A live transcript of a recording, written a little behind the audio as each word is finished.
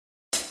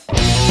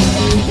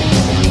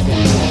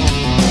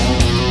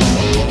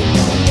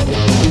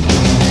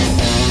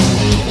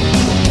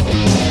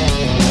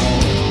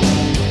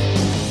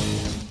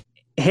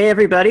Hey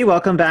everybody,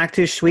 welcome back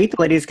to Sweet, the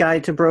Ladies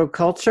Guide to Bro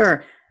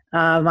Culture.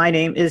 My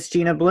name is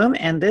Gina Bloom,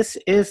 and this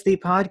is the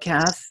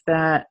podcast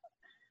that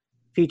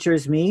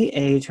features me,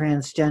 a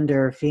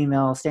transgender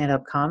female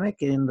stand-up comic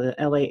in the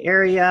LA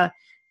area.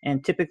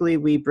 And typically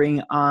we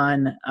bring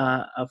on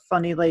a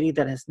funny lady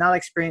that has not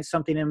experienced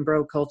something in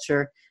bro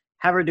culture,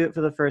 have her do it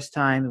for the first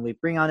time, and we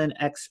bring on an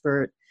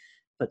expert.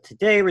 But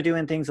today we're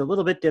doing things a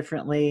little bit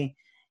differently,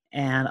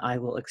 and I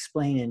will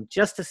explain in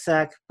just a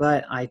sec.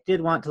 But I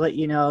did want to let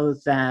you know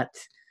that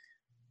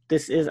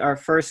this is our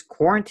first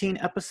quarantine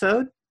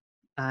episode.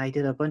 I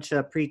did a bunch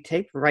of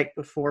pre-tape right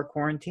before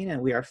quarantine,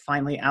 and we are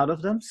finally out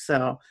of them.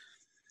 So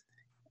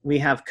we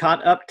have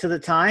caught up to the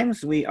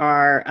times. We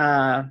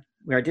are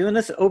doing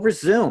this over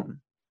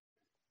Zoom,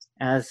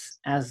 as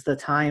the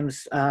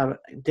times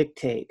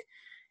dictate.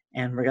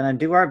 And we're going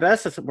to do our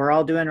best. That's what we're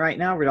all doing right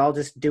now. We're all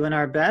just doing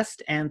our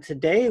best. And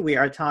today we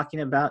are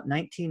talking about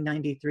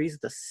 1993's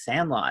The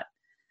Sandlot,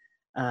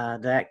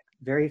 that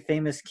very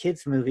famous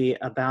kids movie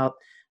about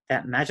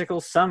that magical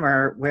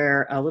summer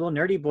where a little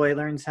nerdy boy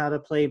learns how to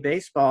play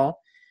baseball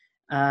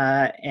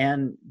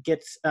and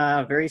gets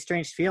very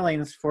strange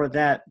feelings for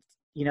that,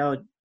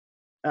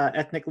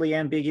 ethnically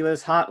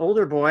ambiguous hot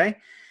older boy.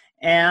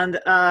 And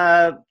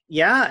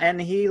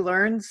and he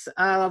learns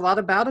a lot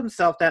about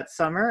himself that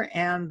summer,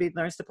 and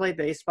learns to play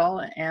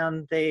baseball,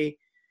 and they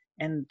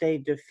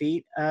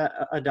defeat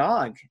a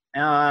dog.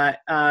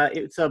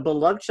 It's a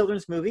beloved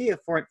children's movie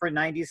for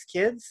 90s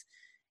kids,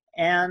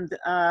 and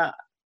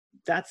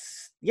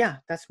that's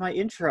my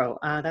intro.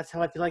 That's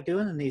how I feel like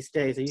doing them these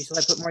days. I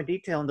usually put more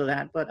detail into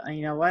that, but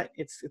you know what?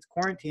 It's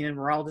quarantine, and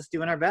we're all just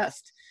doing our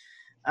best.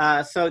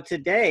 So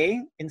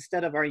today,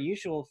 instead of our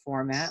usual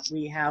format,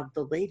 we have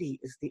the lady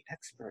is the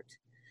expert.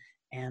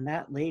 And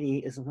that lady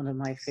is one of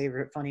my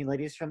favorite funny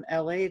ladies from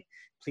LA.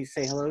 Please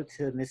say hello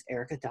to Miss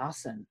Erica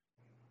Dawson.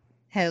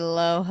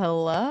 Hello.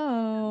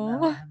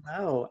 Hello.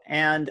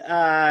 And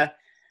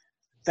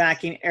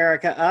backing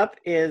Erica up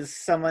is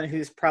someone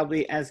who's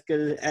probably as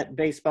good at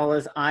baseball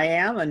as I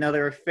am.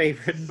 Another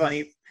favorite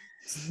funny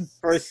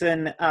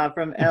person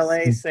from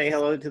LA. Say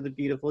hello to the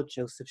beautiful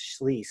Joseph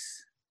Schließ.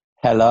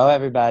 Hello,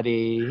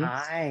 everybody.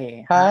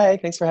 Hi. Hi,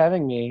 thanks for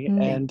having me.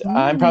 And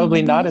I'm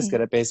probably not as good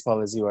at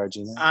baseball as you are,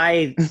 Gina.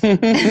 I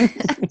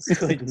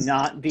could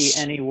not be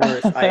any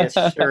worse, I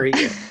assure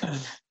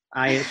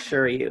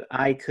you.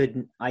 I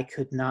could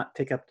not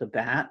pick up the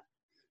bat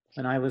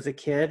when I was a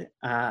kid.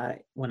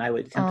 When I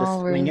would attempt to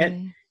swing it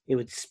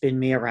would spin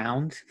me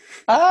around.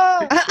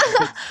 Oh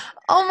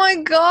my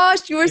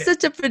gosh, you were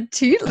such a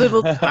petite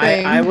little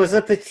thing. I was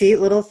a petite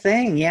little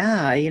thing,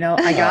 yeah. I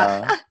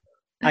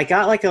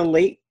got like a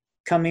late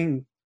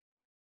coming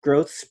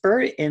growth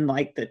spurt in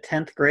like the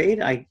 10th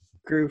grade. I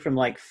grew from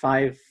like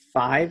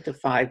 5'5" to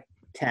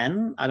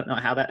 5'10". I don't know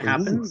how that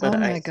happened. But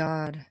my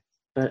god.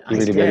 But I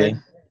did. Really.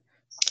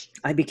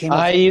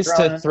 I used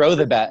to throw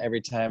the bat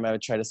every time I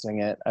would try to swing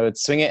it. I would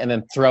swing it and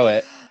then throw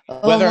it.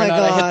 Whether or not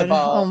I hit the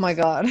ball. Oh my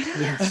god.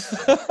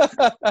 Yes.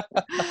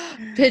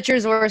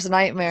 Pitcher's worst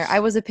nightmare. I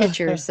was a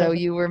pitcher, so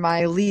you were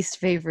my least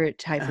favorite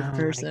type of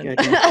person.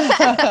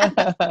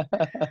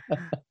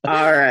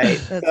 All right.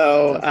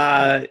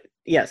 So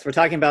yes, we're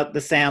talking about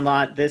The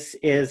Sandlot. This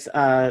is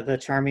the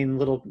charming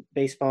little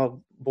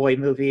baseball boy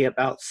movie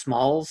about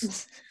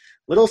Smalls.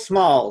 Little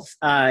Smalls.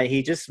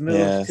 He just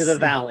moved to the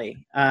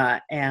valley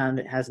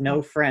and has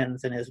no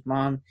friends, and his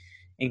mom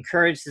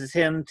encourages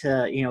him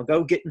to,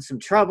 go get in some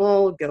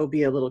trouble, go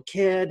be a little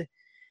kid,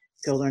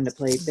 go learn to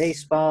play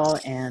baseball,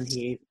 and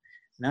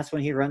that's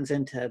when he runs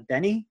into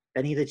Benny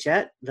the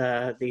Jet,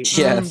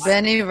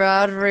 Benny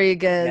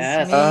Rodriguez.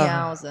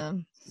 Yes.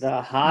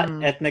 The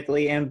hot,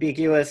 ethnically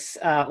ambiguous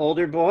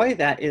older boy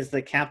that is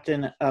the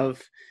captain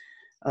of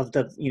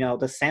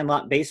the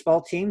Sandlot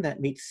baseball team that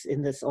meets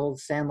in this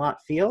old Sandlot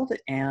field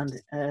and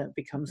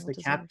becomes the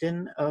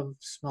captain of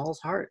Small's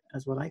heart,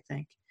 is what I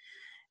think.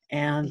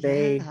 And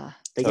they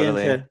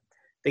get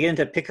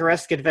into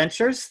picaresque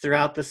adventures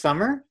throughout the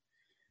summer,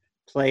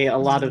 play a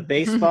lot of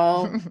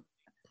baseball,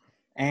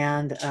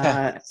 and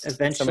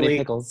eventually, so many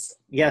pickles.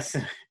 Yes.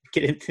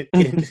 Get into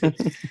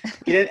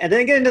and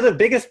then get into the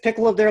biggest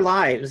pickle of their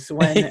lives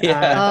when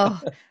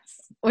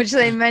which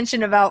they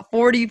mentioned about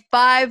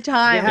 45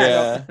 times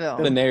throughout the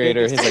film. The narrator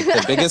is like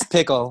the biggest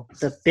pickle.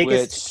 The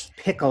biggest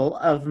pickle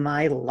of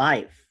my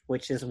life,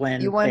 which is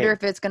when you wonder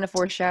if it's going to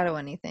foreshadow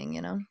anything,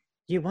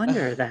 You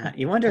wonder that.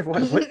 You wonder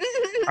what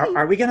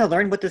are we going to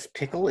learn what this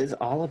pickle is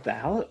all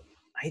about?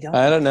 I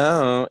don't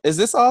know. Is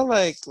this all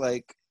like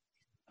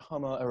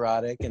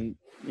homoerotic, and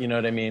you know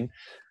what I mean?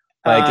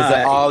 Like, is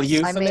it all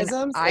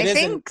euphemisms? I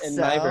think in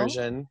my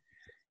version.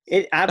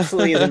 It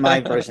absolutely is in my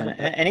version.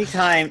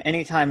 Anytime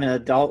an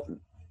adult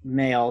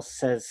male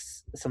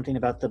says something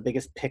about the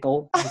biggest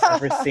pickle he's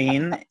ever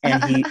seen,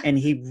 and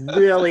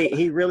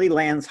he really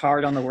lands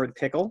hard on the word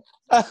pickle.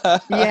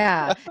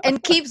 Yeah,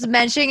 and keeps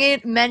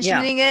mentioning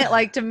it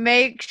like to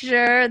make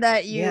sure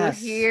that you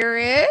hear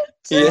it.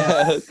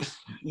 Yes.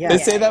 Yeah. They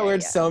say that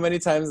word so many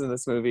times in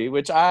this movie,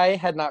 which I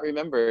had not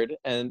remembered.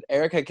 And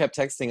Erica kept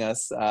texting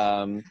us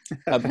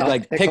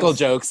like pickle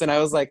jokes, and I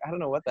was like, I don't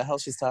know what the hell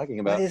she's talking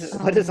about.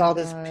 What is all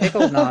this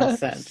pickle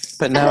nonsense?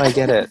 But now I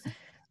get it.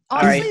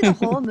 Honestly, the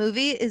whole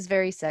movie is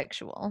very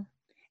sexual.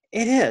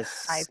 It is.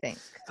 I think.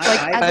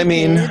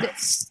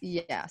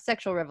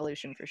 Sexual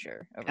revolution for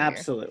sure.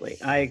 Absolutely.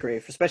 I agree.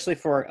 Especially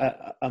for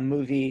a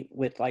movie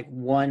with like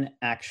one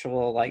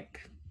actual like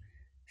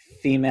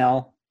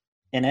female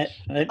in it.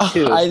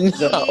 Two.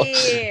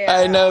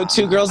 I know.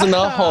 Two girls in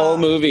the whole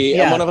movie.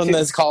 And one of them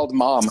is called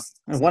Mom.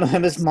 One of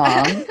them is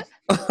Mom.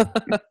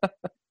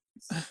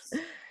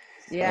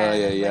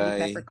 Wendy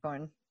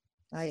Peppercorn.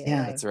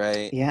 Yeah, that's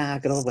right. Yeah,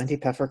 good old Wendy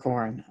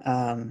Peppercorn.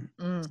 And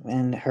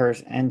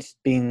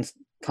being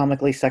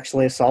comically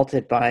sexually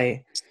assaulted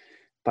by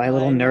a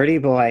little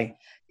nerdy boy.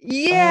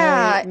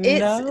 Yeah,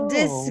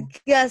 it's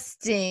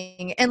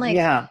disgusting. And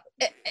like,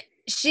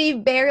 she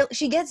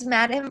gets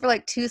mad at him for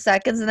like 2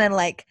 seconds and then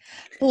like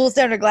pulls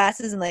down her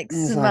glasses and like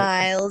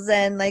smiles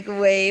and like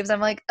waves. I'm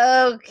like,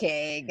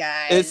 okay,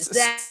 guys,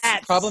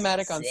 that's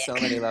problematic on so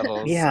many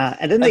levels. Yeah,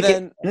 and then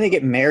they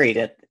get married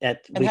at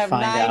we find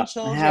out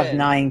and have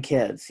 9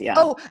 kids. Yeah.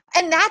 Oh,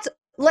 and that's.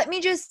 Let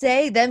me just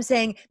say, them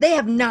saying they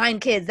have 9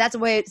 kids. That's a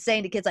way of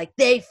saying to kids, like,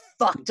 they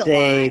fucked a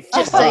lot.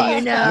 Just so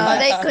you know,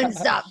 they couldn't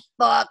stop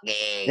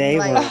fucking.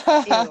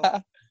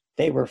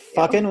 They were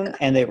fucking,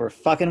 and they were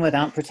fucking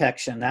without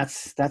protection.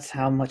 That's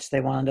how much they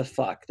wanted to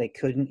fuck. They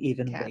couldn't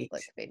even Catholic,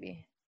 wait.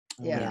 Baby.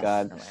 Yeah. Oh my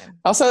God.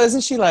 Also,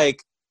 isn't she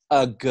like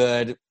a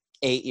good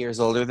 8 years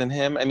older than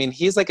him? I mean,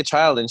 he's like a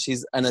child, and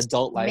she's an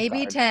adult lifeguard.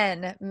 Maybe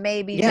 10.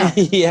 Maybe 10.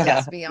 Yeah.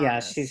 Let's be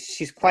honest. Yeah.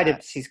 She's quite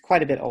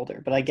a bit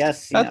older, but I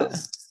guess you know.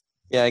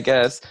 Yeah, I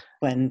guess.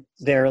 When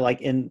they're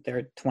like in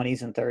their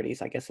 20s and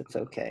 30s, I guess it's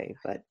okay.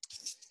 But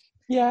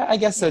yeah, I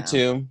guess so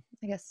too.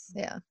 I guess,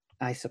 yeah.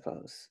 I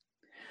suppose.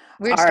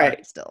 Weird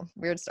start still.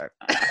 Weird start.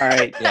 All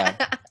right. Yeah,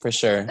 for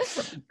sure.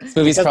 This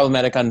movie's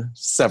problematic on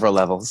several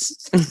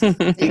levels.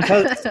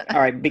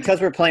 Because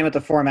we're playing with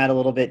the format a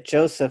little bit,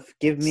 Joseph,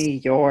 give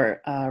me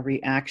your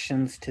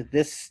reactions to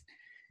this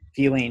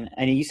viewing.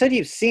 And you said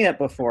you've seen it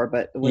before,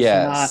 but it was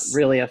not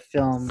really a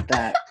film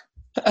that...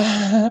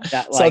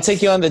 So I'll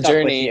take you on the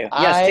journey.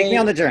 Yes, take me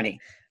on the journey.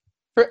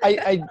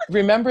 I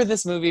remember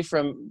this movie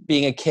from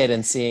being a kid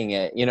and seeing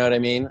it. You know what I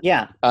mean?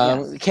 Yeah.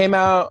 It came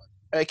out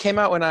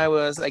when I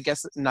was, I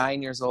guess,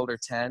 9 years old or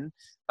 10.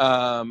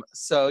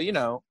 So you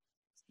know,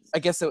 I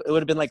guess it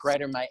would have been like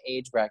right in my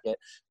age bracket.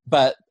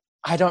 But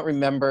I don't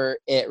remember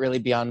it really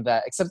beyond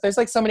that. Except there's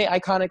like so many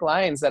iconic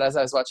lines that as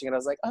I was watching it, I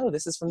was like, oh,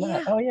 this is from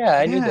that. Oh yeah,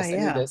 I knew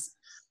this.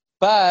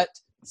 But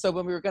so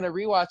when we were going to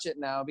rewatch it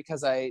now,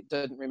 because I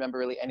didn't remember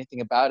really anything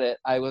about it,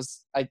 I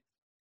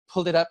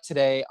pulled it up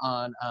today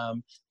on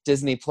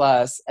Disney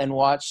Plus and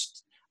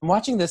I'm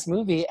watching this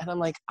movie and I'm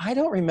like, I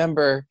don't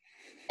remember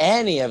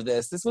any of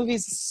this. This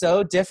movie's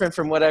so different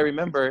from what I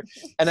remember.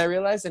 And I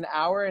realized an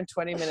hour and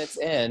 20 minutes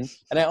in,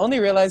 and I only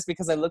realized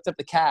because I looked up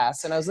the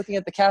cast, and I was looking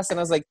at the cast and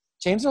I was like,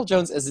 James Earl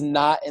Jones is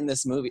not in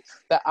this movie.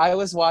 That I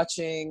was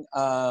watching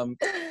a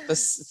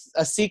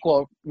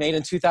sequel made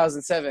in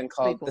 2007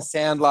 called The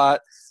Sandlot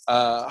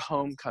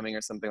Homecoming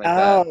or something like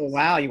that. Oh,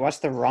 wow. You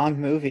watched the wrong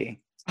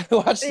movie. I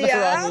watched the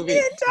wrong movie.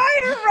 The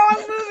entire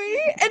wrong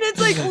movie. And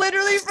it's like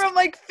literally from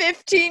like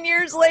 15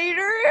 years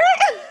later.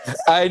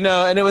 I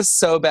know. And it was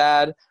so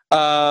bad.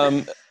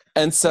 And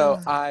so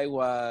I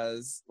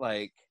was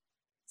like,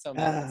 so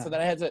mad. So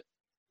then I had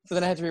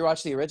to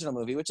rewatch the original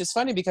movie, which is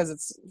funny because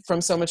it's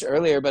from so much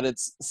earlier, but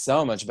it's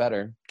so much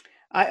better.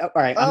 All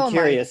right. I'm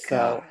curious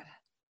though.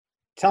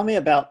 Tell me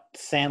about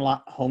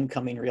Sandlot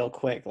Homecoming real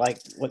quick. Like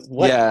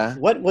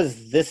what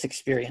was this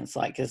experience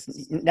like? Because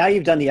now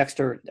you've done the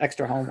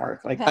extra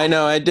homework. Like I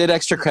know I did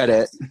extra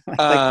credit.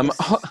 Like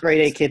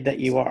grade A kid that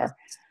you are.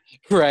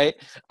 Right.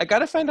 I got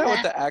to find out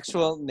what the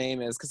actual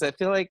name is because I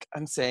feel like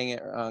I'm saying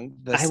it wrong.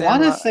 I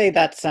want to say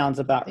that sounds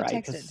about right.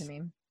 Text it to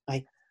me.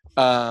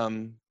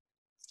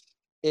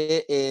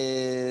 It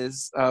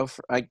is. I'm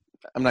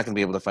not going to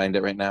be able to find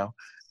it right now.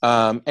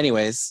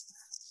 Anyways.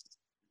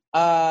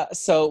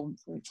 So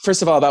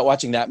first of all, about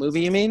watching that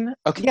movie, you mean?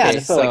 Okay. Yeah,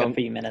 just like a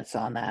few minutes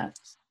on that.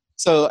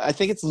 So I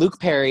think it's Luke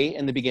Perry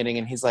in the beginning,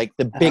 and he's like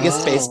the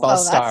biggest baseball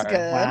star. That's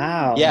good.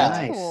 Wow. Yeah.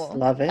 Nice. Cool.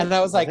 Love it. And I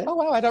was oh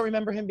wow, I don't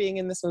remember him being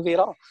in this movie at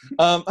all.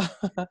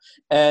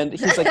 And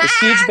he's like this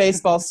huge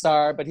baseball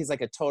star, but he's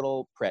like a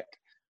total prick.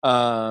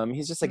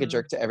 He's just like a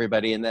jerk to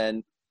everybody. And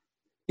then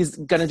he's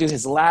gonna do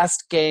his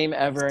last game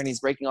ever, and he's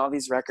breaking all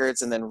these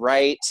records. And then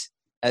right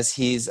as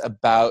he's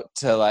about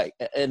to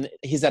and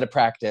he's at a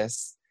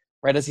practice.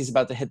 Right as he's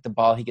about to hit the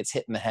ball, he gets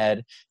hit in the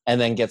head and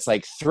then gets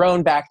like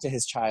thrown back to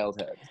his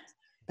childhood.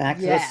 Back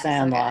to the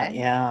Sandlot. Okay.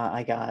 Yeah,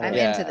 I got it. I'm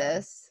into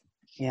this.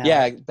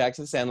 Yeah, back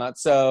to the Sandlot.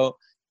 So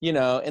you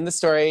know, in the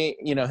story,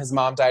 you know, his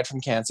mom died from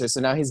cancer. So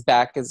now he's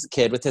back as a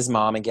kid with his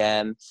mom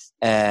again.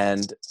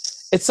 And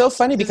it's so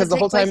funny because the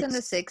whole time in the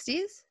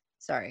 60s?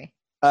 Sorry.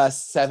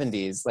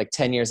 70s, like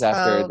 10 years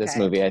after this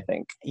movie, I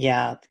think.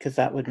 Yeah, because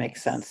that would make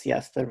sense.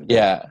 Yes.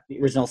 The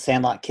original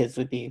Sandlot kids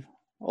would be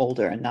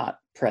older and not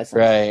present.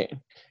 Right.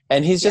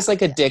 And he's just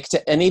like a dick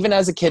to, and even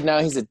as a kid now,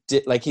 he's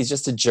he's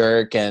just a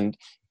jerk. And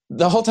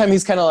the whole time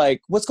he's kind of like,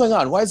 what's going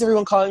on? Why is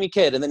everyone calling me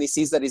kid? And then he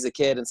sees that he's a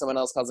kid and someone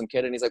else calls him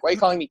kid. And he's like, why are you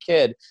calling me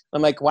kid?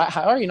 I'm like, why,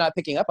 how are you not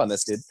picking up on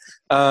this, dude?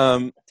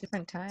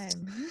 Different time.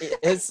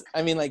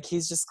 I mean, like,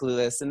 he's just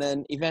clueless. And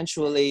then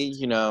eventually,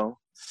 you know,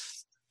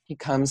 he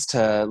comes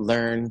to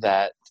learn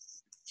that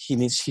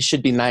he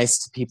should be nice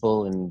to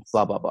people and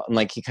blah, blah, blah. And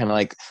like, he kind of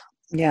like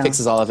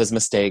fixes all of his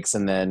mistakes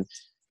and then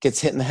gets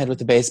hit in the head with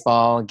the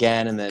baseball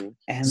again. And then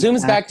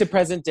zooms back to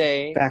present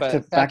day.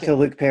 Back to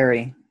Luke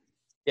Perry.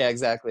 Yeah,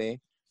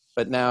 exactly.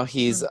 But now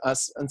he's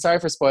I'm sorry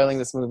for spoiling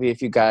this movie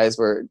if you guys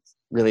were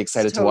really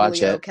excited to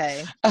watch it.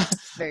 Okay.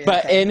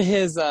 But in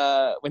his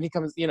when he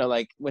comes, you know,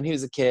 like when he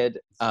was a kid,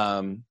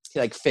 he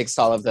like fixed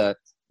all of the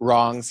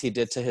wrongs he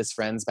did to his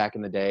friends back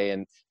in the day,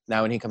 and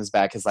now when he comes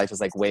back, his life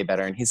is like way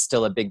better, and he's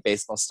still a big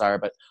baseball star,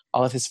 but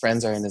all of his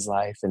friends are in his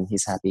life and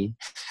he's happy.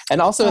 And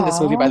also in this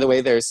movie, by the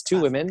way, there's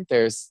 2 women.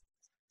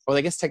 Well,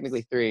 I guess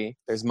technically 3.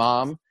 There's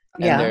mom,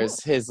 and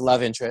there's his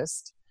love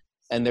interest,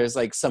 and there's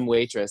like some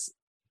waitress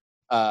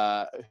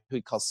who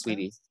he calls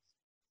Sweetie.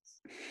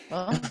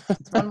 Well,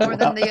 it's one more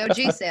than the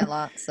OG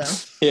Sandlot, so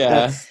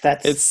yeah,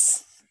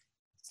 that's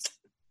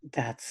a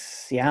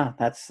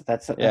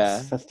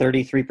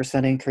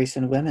 33% increase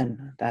in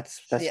women. That's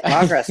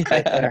progress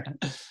right there.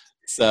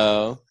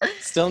 So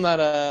still not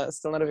a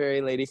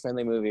very lady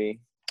friendly movie.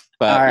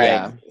 But all right.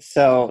 Yeah.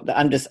 So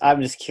I'm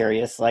just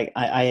curious. Like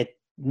I had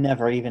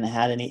never even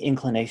had any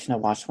inclination to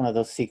watch one of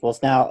those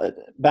sequels. Now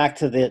back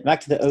to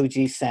the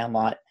OG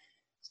Sandlot.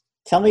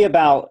 Tell me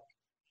about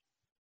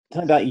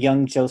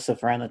young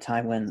Joseph around the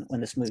time when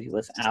this movie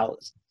was out.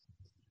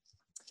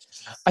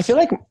 I feel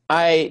like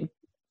I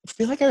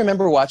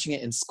remember watching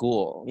it in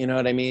school. You know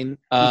what I mean?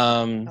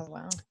 Oh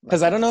wow!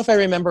 Because I don't know if I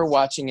remember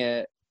watching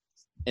it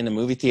in a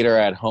movie theater or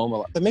at home a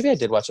lot, but maybe I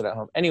did watch it at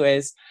home.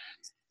 Anyways,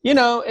 you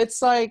know,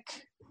 it's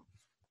like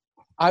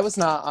I was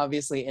not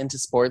obviously into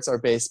sports or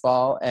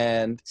baseball,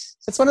 and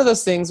it's one of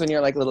those things when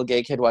you're like a little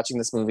gay kid watching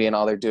this movie and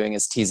all they're doing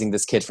is teasing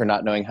this kid for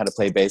not knowing how to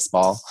play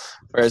baseball,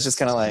 where it's just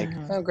kind of like,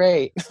 oh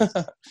great.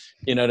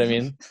 You know what I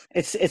mean?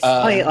 It's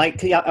funny,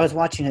 like I was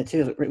watching it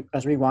too. I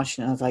was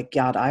rewatching it. I was like,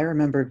 God, I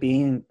remember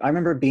being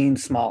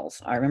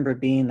Smalls. I remember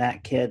being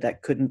that kid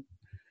that could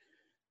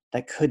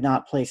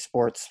not play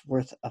sports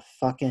worth a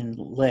fucking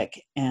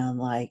lick,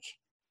 and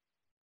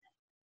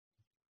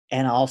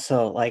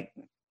also like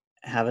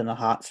having the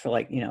hots for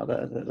like, you know,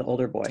 the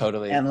older boy.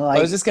 Totally. And like,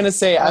 I was just gonna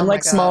say, I'm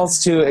like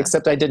Smalls too,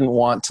 except I didn't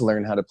want to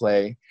learn how to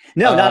play.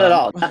 No, not at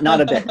all.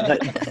 Not a bit.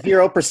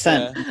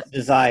 0%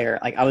 desire.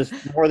 Like I was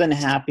more than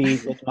happy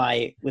with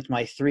my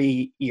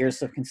 3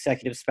 years of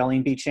consecutive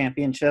spelling bee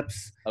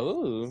championships.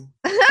 Oh,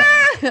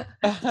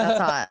 that's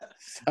hot.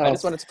 I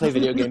just wanted to play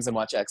video games and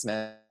watch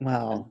X-Men.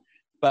 Wow.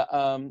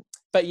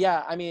 But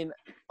yeah, I mean,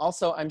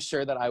 also I'm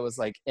sure that I was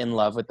like in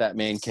love with that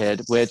main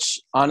kid,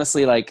 which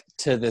honestly, like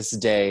to this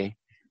day,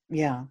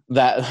 yeah,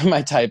 that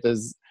my type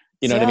is,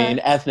 you know what I mean,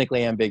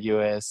 ethnically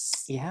ambiguous.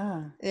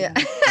 Yeah.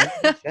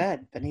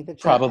 Benny the Jet.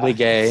 Probably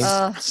gay.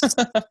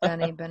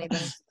 Benny.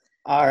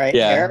 All right,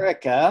 yeah.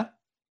 Erica,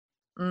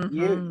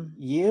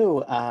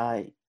 you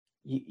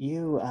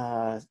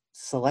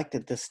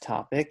selected this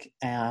topic.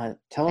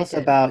 Tell us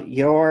about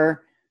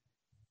your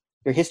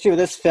history with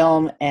this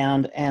film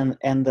and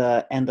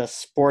the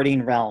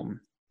sporting realm,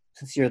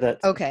 since you're the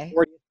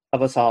sportiest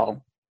of us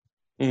all.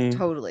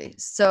 Totally.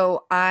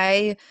 So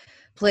I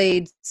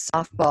played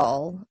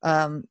softball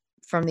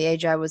from the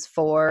age I was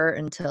 4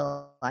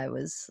 until I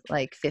was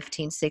like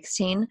 15,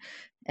 16,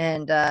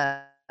 and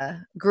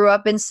grew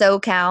up in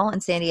SoCal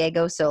in San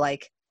Diego. So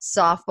like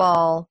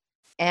softball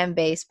and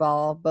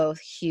baseball,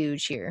 both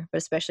huge here, but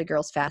especially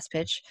girls fast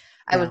pitch.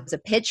 I was a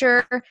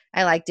pitcher.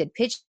 I did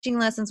pitching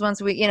lessons once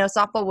a week. You know,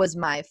 softball was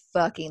my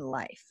fucking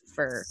life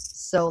for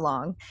so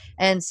long.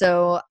 And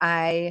so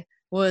I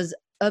was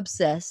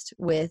obsessed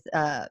with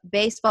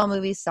baseball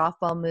movies,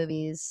 softball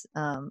movies.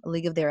 A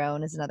League of Their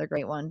Own is another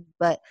great one.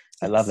 But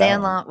I love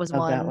Sandlot was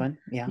one. That one.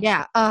 Yeah.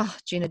 Yeah. Oh,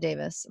 Gina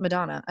Davis,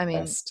 Madonna. I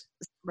mean,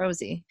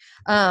 Rosie.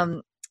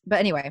 But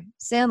anyway,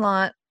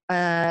 Sandlot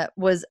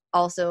was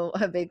also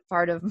a big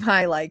part of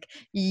my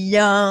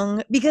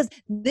because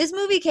this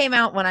movie came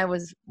out when I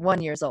was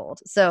 1 year old.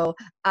 So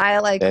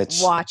I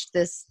watched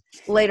this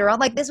later on.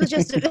 Like this was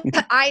just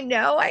I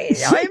know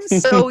I'm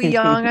so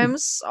young. I'm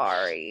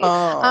sorry.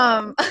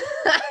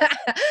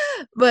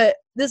 But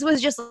this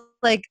was just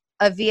like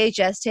a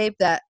VHS tape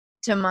that,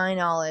 to my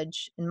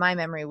knowledge, in my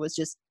memory, was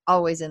just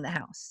always in the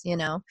house, you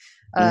know?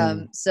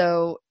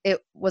 So it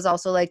was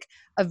also like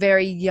a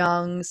very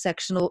young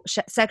sexual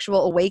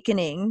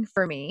awakening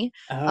for me.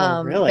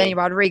 Really? Benny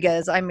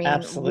Rodriguez. I mean,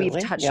 Absolutely.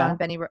 we've touched on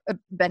Benny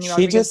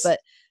Rodriguez, but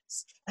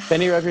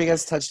Benny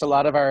Rodriguez touched a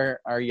lot of our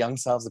young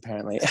selves,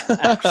 apparently.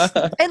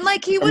 And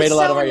like he was made a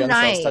lot so of our young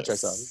nice. selves touch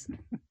ourselves.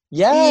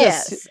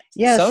 Yes.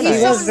 Yes, so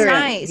he's nice. so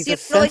nice. He's you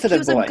a know, like sensitive he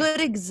was boy. a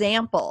good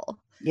example.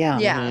 Yeah.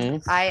 Yeah.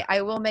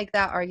 I will make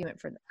that argument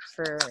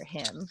for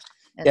him.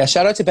 Yeah,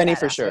 shout out to Benny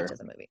for sure. Of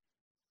the movie.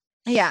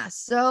 Yeah,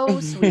 so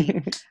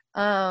sweet.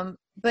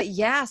 But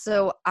yeah,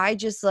 so I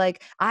just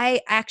like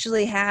I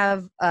actually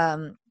have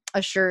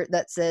a shirt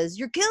that says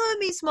 "You're killing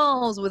me,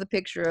 Smalls" with a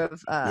picture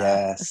of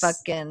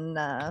fucking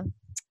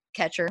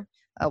catcher.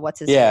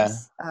 What's his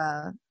face?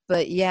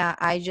 But yeah,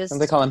 I just don't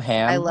they call him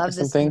Ham? I love or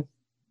something.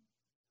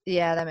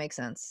 Yeah, that makes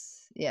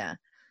sense. Yeah.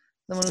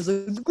 The one who's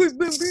like the Great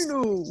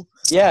Bambino.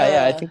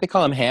 Yeah, I think they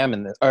call him Ham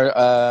in this. Or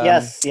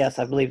yes,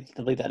 I believe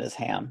that is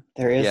Ham.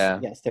 There is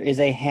there is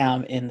a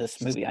Ham in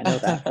this movie. I know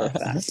that for a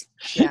fact.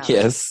 Yeah.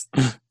 Yes.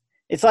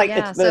 It's like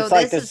it's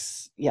like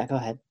this. Yeah, go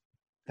ahead.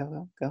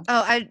 Go.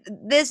 Oh,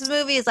 this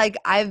movie is like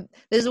this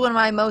is one of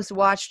my most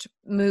watched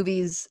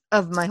movies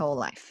of my whole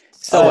life.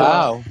 So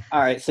wow.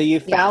 All right, so you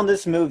found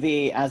this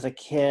movie as a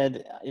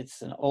kid.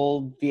 It's an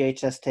old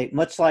VHS tape,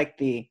 much like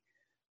the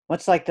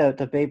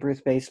Babe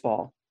Ruth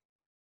baseball.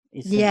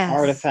 It's an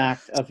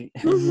artifact of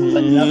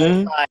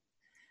another time,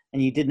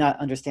 and you did not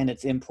understand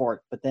its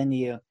import. But then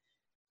you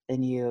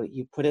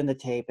put in the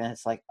tape, and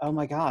it's like, oh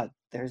my God,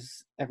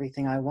 there's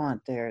everything I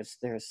want. There's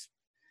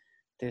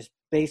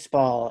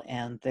baseball,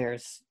 and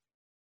there's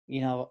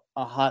a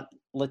hot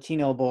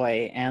Latino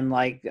boy, and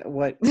like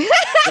what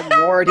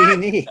more do you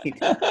need?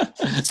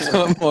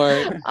 What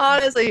more?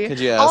 Honestly, could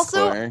you ask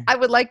for? I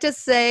would like to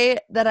say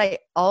that I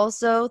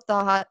also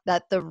thought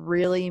that the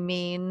really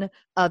mean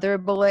other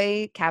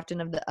boy, captain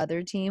of the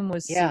other team,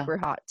 was super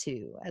hot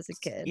too as a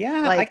kid.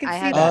 Yeah, like, I can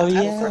see that. Oh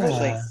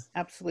yeah,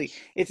 absolutely.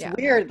 It's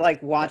weird,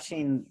 like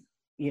watching,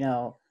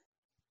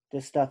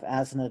 this stuff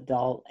as an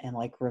adult and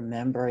like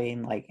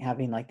remembering like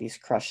having like these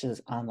crushes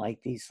on like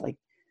these like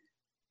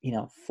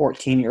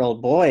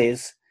 14-year-old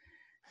boys,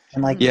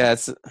 and like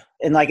it's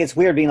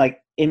weird being like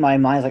in my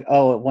mind like,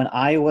 oh, when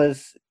I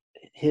was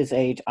his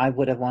age I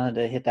would have wanted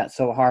to hit that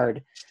so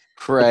hard,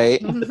 right?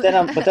 But then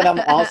I'm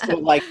also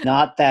like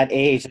not that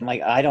age. I'm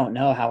like, I don't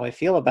know how I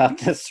feel about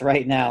this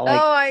right now. Like,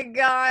 oh my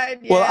God.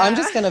 Yeah. Well, I'm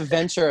just gonna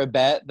venture a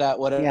bet that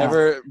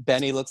whatever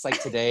Benny looks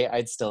like today,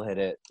 I'd still hit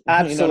it.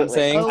 Absolutely. You know what I'm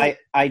saying?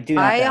 I do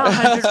not. I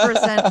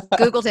 100%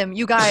 Googled him.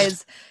 You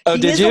guys,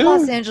 he is a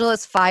Los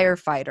Angeles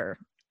firefighter.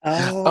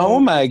 Oh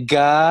my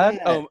God!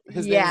 Yeah. Oh,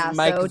 his name is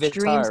Mike so Vitar,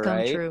 dreams come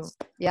right? true.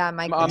 Yeah,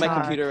 Mike. I'm on Vitar. my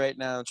computer right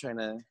now trying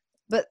to.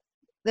 But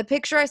the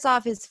picture I saw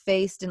of his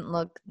face didn't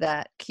look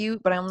that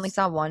cute. But I only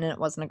saw one, and it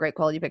wasn't a great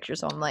quality picture.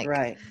 So I'm like,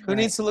 Who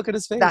needs to look at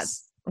his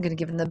face? I'm gonna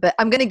give him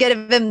I'm gonna give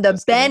him the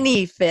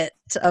benefit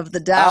of the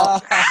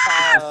doubt.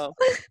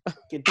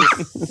 Get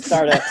this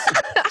startup.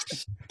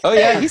 Oh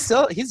yeah,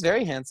 he's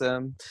very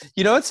handsome.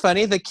 You know what's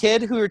funny? The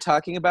kid who we're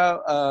talking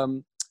about,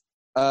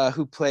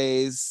 who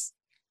plays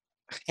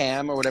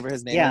Ham or whatever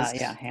his name is.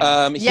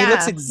 Ham. He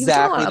looks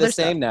exactly the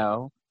same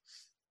now.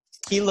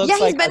 He looks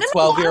like a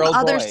 12-year-old boy.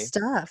 Other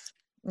stuff.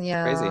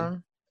 Yeah. Crazy.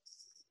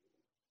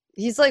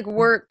 He's like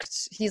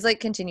worked. He's like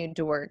continued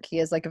to work. He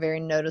has like a very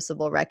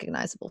noticeable,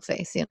 recognizable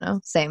face.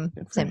 Same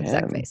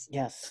exact face.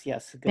 Yes,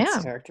 good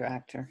character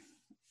actor.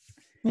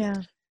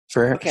 Yeah,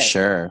 for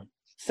sure.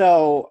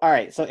 So, all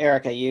right. So,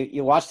 Erica,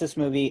 you watched this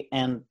movie,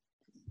 and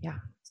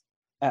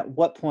at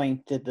what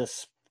point did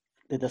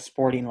the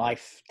sporting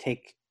life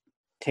take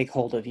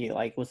hold of you?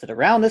 Like, was it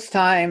around this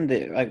time?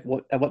 At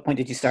what point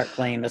did you start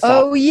playing the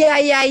softball? Oh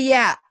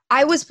yeah.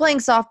 I was playing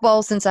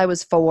softball since I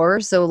was 4,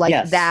 so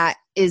like that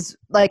is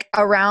like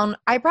around.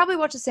 I probably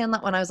watched The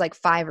Sandlot when I was like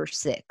 5 or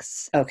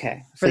 6.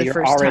 Okay, for the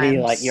first already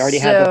time. Like you already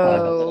had the bug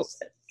a little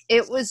bit.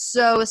 It was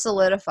so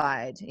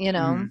solidified,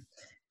 Yeah.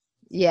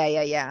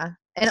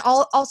 And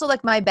also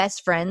like my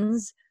best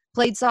friends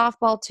played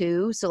softball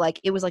too, so like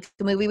it was like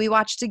the movie we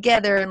watched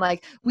together, and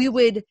like we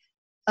would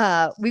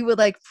act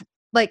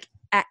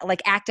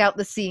out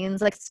the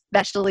scenes, like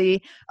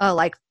especially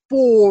like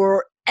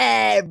forever. And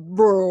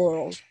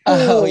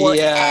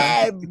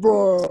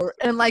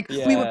like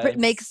we would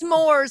make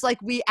s'mores.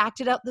 Like we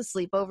acted out the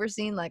sleepover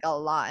scene like a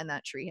lot in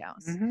that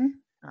treehouse. Mm-hmm.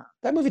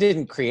 That movie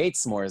didn't create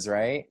s'mores,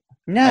 right?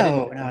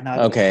 No.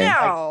 Okay.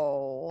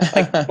 No.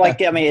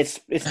 Like I mean, it's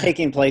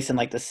taking place in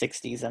like the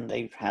 60s, and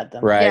they've had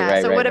them.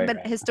 Right. So it would have been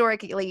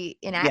historically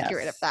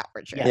inaccurate if that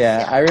were true.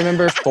 Yeah, I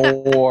remember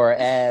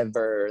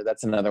Forever.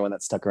 That's another one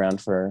that stuck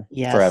around for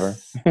forever.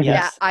 Yes.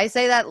 Yeah, I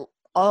say that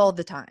all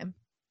the time.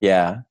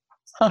 Yeah.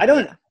 I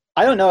don't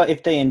know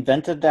if they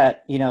invented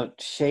that,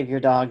 shave your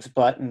dog's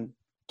butt and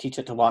teach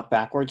it to walk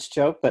backwards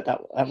joke, but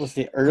that was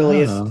the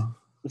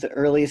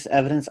earliest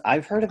evidence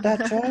I've heard of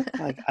that joke.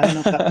 Like, I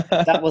don't know if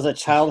that was a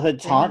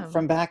childhood taunt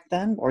from back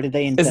then, or did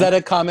they invent? Is that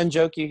a common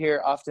joke you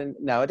hear often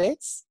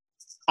nowadays?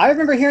 I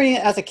remember hearing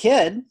it as a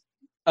kid.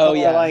 Oh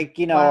yeah, like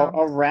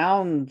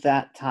around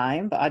that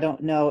time, but I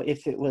don't know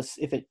if it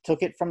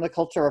took it from the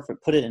culture or if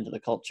it put it into the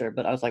culture.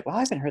 But I was like, well, I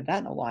haven't heard that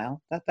in a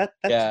while. That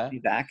took me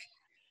back.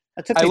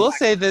 I will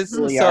say this.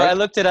 So I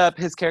looked it up.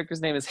 His character's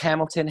name is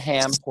Hamilton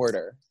Ham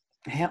Porter.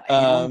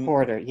 Alan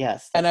Porter,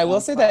 yes. And I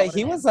will say that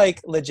he was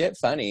like legit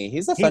funny.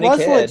 He's a funny kid.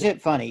 He was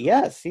legit funny,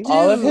 yes.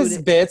 All of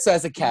his bits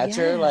as a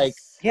catcher, like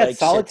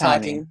solid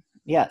talking.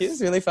 Yes. He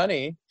was really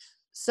funny.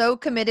 So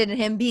committed, and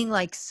him being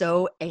like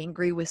so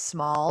angry with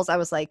Smalls. I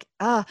was like,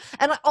 and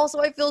also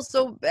I feel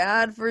so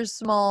bad for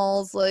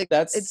Smalls. Like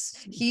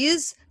he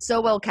is so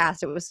well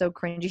cast. It was so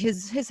cringy.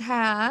 His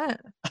hat,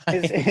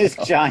 his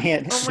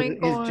giant. Oh my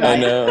God. I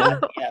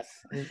know. Yes.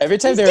 Every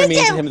time they were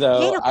mean to him,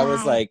 though, I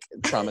was like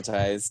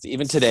traumatized.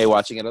 Even today,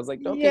 watching it, I was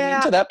like, "Don't be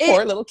mean to that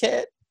poor little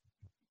kid."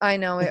 I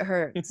know, it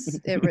hurts.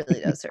 It really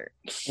does hurt.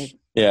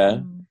 Yeah.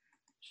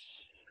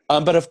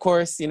 But of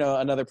course,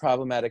 another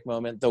problematic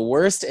moment. The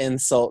worst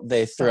insult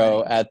they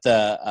throw at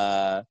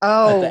the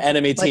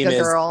enemy team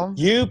is,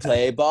 "You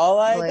play ball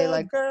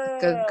like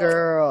a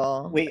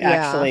girl." I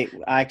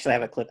actually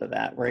have a clip of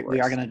that. We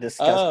are going to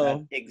discuss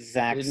that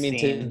exact I didn't mean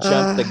scene. to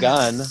jump the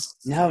gun.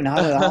 No,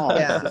 not at all.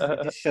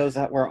 It just shows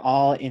that we're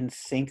all in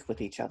sync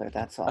with each other.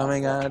 That's all. Oh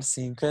my God,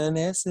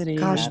 synchronicity.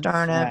 Gosh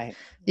darn it. Right.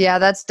 Yeah,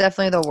 that's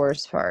definitely the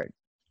worst part.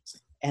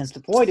 And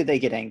boy, did they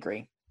get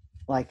angry.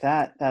 Like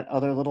that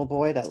other little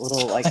boy, that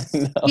little like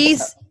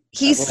he's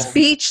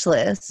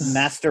speechless.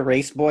 Master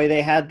race boy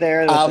they had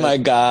there. Oh my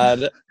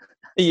God.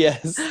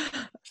 Yes.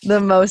 The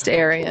most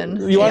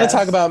Aryan. You want to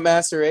talk about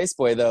Master Race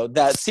Boy, though?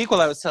 That sequel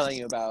I was telling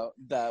you about,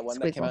 the one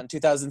that came out in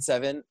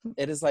 2007,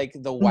 it is like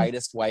the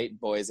whitest white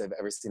boys I've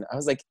ever seen. I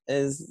was like,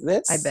 is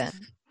this? I bet.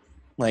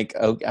 Like,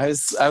 I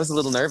was a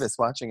little nervous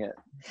watching it.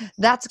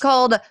 That's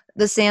called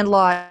The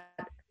Sandlot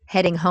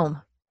Heading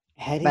Home.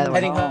 Heading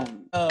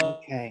home.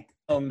 Okay.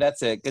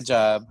 That's it. Good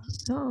job.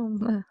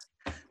 Home.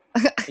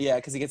 Yeah,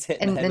 because he gets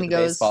hit in the head with a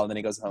baseball, and then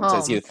he goes home to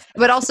his youth.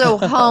 But also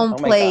home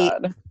plate.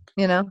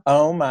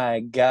 Oh my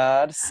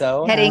God!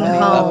 So heading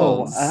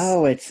home.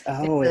 It's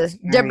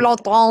double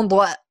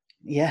entendre.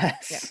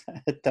 Yes.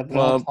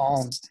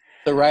 Well,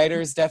 the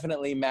writers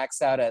definitely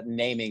maxed out at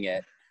naming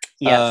it.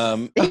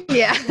 Yes.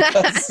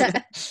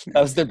 That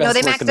was their best. No,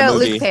 they work maxed in the out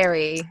movie.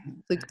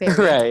 Luke Perry.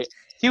 Right.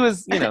 He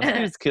was, he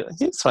was cool.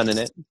 He was fun in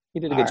it. He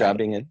did a good job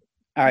being in.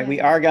 All right,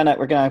 we're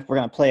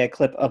gonna play a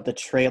clip of the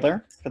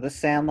trailer for The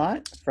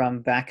Sandlot from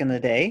back in the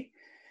day,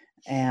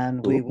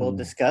 and we will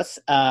discuss.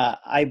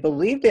 I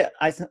believe that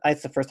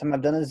it's the first time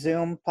I've done a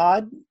Zoom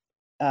pod.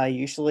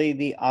 Usually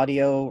the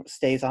audio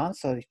stays on,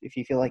 so if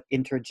you feel like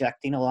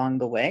interjecting along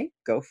the way,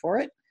 go for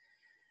it.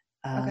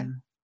 Okay.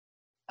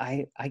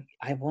 I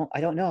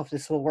don't know if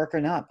this will work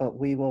or not, but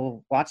we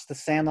will watch the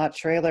Sandlot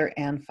trailer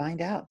and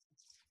find out.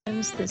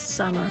 This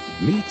summer.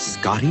 Meet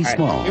Scotty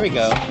Small. Here we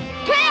go.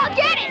 Kale,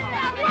 get it!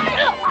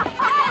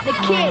 The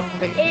kid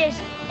is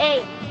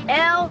a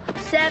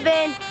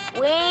L7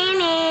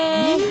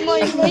 winning.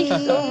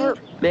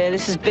 Man,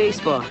 this is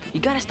baseball. You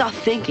gotta stop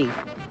thinking.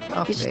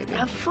 Just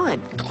have fun.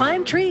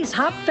 Climb trees,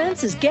 hop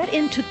fences, get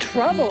into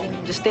trouble.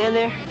 Just stand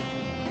there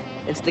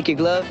and stick your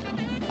glove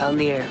out in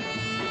the air.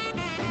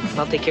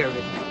 I'll take care of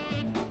it.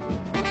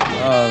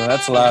 Oh,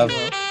 that's love.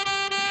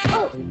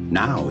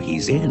 Now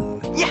he's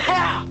in.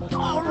 Yeah!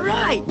 All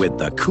right! With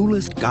the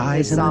coolest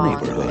guys in the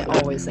neighborhood.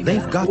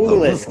 They've got the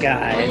coolest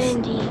guys.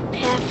 Andy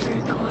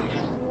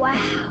Peppercorn.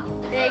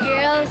 Wow. Hey,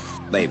 girls.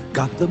 They've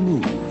got the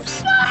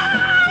moves.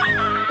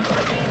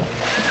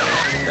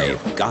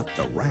 They've got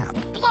the rap.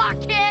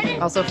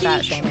 Blockhead. Also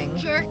fat shaming.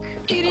 Jerk.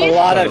 A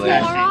lot of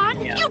fat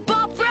shaming. Yeah. You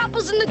bop for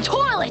apples in the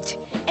toilet,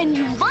 and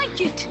you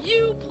like it.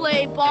 You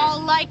play ball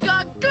like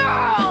a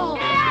girl. Oh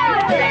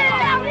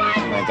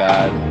my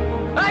God.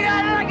 I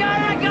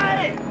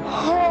got it!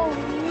 Oh,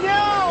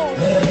 no.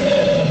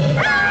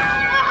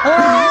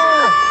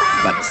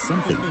 But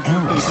something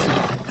else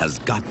has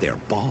got their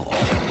ball.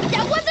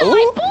 That wasn't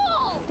my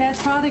ball.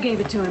 Dad's father gave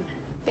it to him.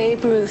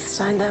 Babe Ruth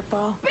signed that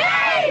ball.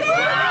 Babe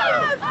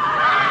Ruth!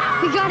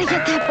 We gotta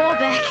get that ball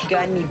back.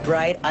 Got any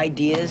bright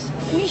ideas?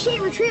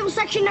 Initiate retrieval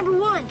section number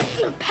 1.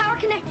 Power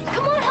connect.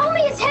 Come on,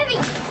 homie, it's heavy.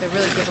 They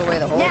really give away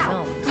the whole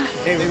film.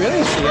 They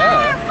really should,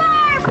 yeah.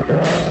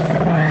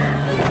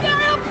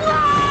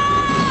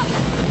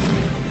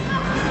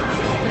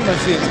 Pretty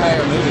much the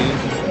entire movie.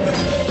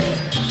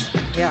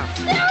 Yeah.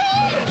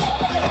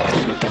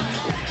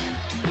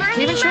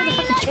 They even show the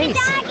fucking chase.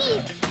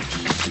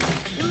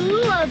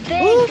 Ooh, a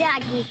big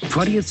doggy.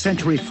 20th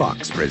Century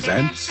Fox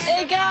presents...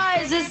 Hey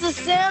guys, it's the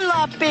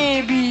Sandlot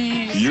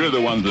babies. You're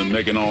the ones that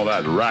making all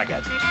that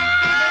racket.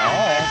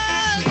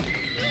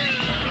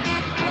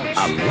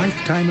 A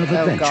lifetime of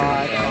adventure. Oh,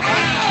 God.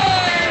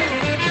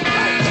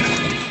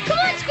 Come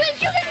on,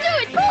 Squid, you can do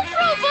it. Pull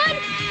through, bud.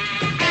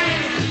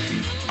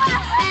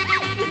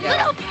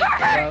 Little pervert.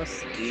 Gross.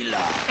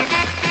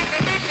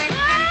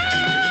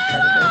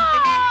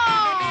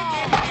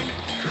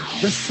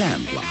 The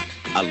Sandlot.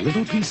 A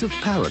little piece of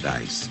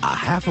paradise, a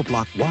half a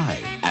block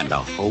wide, and a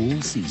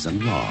whole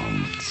season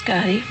long.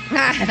 Scotty,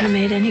 have you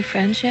made any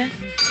friends yet?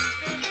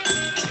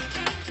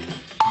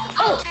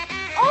 Oh,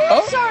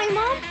 sorry,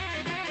 Mom.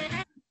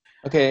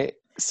 Okay,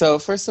 so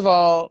first of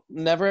all,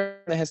 never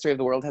in the history of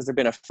the world has there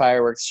been a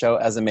fireworks show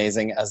as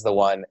amazing as the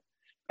one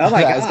Oh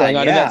my that was going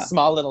on in yeah. that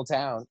small little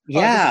town. Yeah.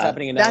 Oh, this is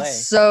happening in LA.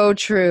 That's so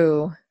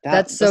true.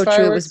 That's so Those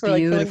true. It was fireworks were, like,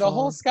 beautiful. filling the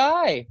whole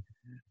sky.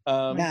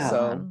 Yeah.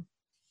 So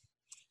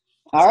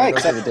all right,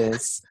 those are the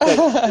days.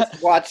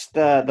 let's watch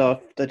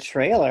the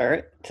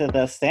trailer to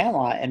The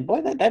Sandlot, and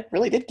boy, that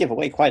really did give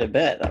away quite a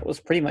bit. That was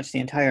pretty much the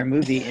entire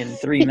movie in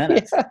 3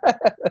 minutes.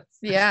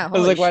 Yeah, I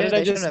was like, why shit, did I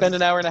they just should've- spend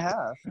an hour and a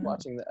half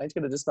watching that? I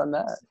could have just done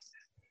that.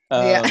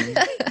 Yeah.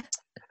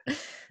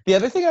 The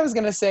other thing I was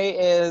gonna say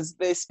is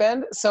they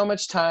spend so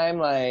much time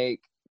like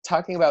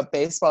talking about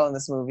baseball in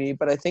this movie,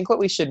 but I think what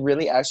we should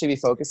really actually be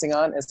focusing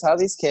on is how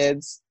these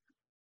kids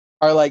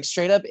are like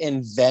straight up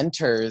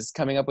inventors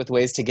coming up with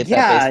ways to get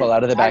that baseball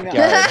out of the backyard.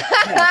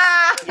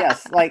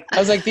 Yes, like I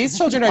was like, these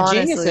children are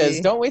Honestly.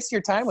 geniuses. Don't waste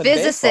your time with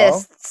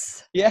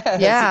Physicists. baseball. Yeah,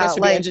 you Yeah, guys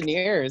should like- be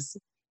engineers.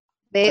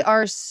 They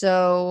are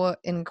so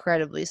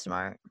incredibly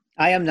smart.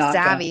 I am not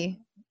savvy.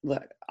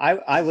 Look,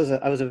 I was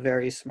a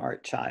very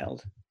smart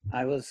child.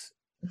 I was,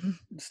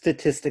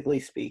 statistically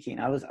speaking,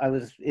 I was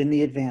in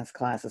the advanced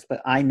classes,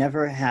 but I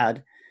never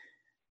had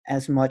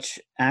as much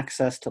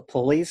access to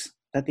pulleys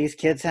that these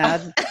kids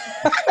had.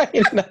 I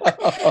know.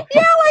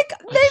 Yeah, like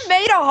they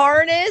made a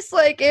harness.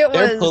 Like it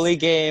Their was. pulley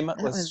game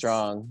was was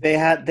strong. They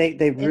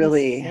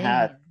really insane.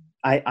 had.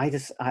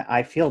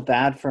 I feel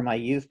bad for my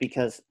youth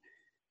because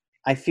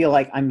I feel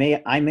like I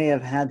may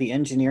have had the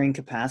engineering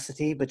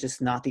capacity, but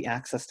just not the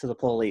access to the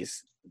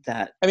pulleys.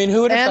 That I mean,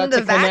 who would have And thought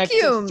the to connect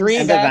vacuums. 3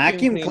 And the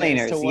vacuum vacuum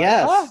cleaners to cleaners, one?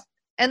 yes. Ah,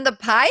 And the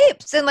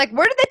pipes and like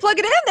where did they plug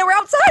it in? They were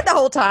outside the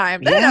whole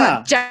time. They didn't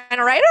have Yeah. a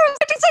generator. It was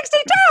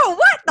 1962.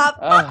 What the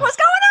fuck was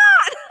going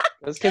on?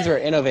 those kids were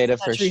innovative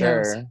for Treehouse.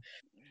 sure.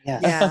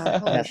 yes, Yeah,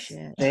 holy yes,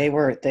 shit. they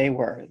were.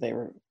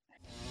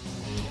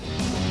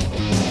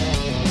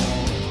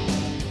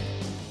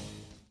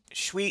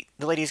 Sweet,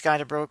 the Ladies' Guide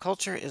to Bro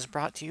Culture is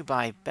brought to you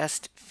by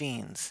Best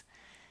Fiends.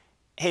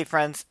 Hey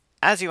friends,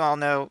 as you all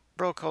know,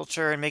 bro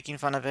culture and making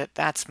fun of it,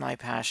 that's my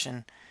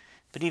passion.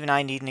 But even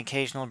I need an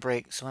occasional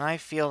break, so when I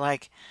feel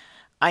like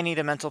I need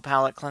a mental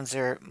palate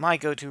cleanser, my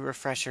go-to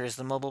refresher is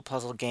the mobile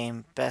puzzle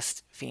game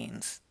Best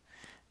Fiends.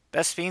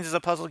 Best Fiends is a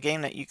puzzle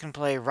game that you can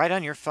play right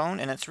on your phone,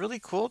 and it's really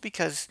cool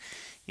because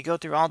you go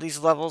through all these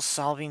levels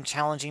solving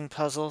challenging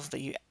puzzles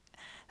that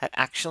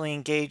actually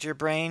engage your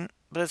brain,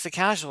 but it's a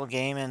casual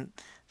game and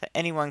that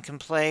anyone can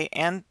play,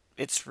 and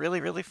it's really,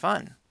 really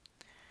fun.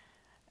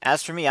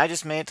 As for me, I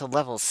just made it to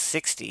level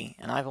 60,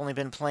 and I've only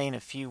been playing a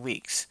few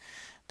weeks.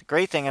 The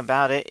great thing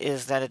about it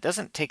is that it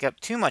doesn't take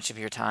up too much of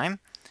your time,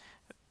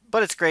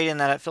 but it's great in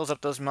that it fills up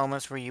those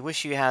moments where you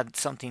wish you had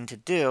something to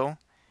do,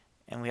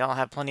 and we all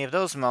have plenty of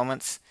those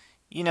moments,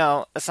 you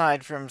know,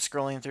 aside from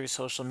scrolling through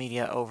social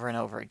media over and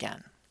over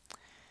again.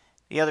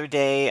 The other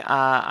day,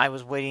 I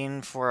was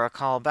waiting for a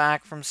call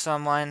back from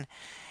someone,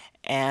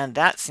 and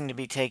that seemed to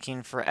be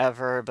taking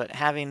forever, but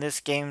having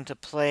this game to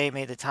play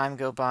made the time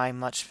go by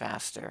much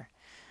faster.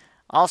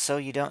 Also,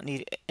 you don't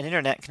need an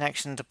internet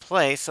connection to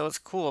play, so it's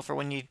cool for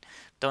when you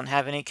don't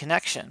have any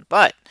connection.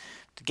 But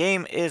the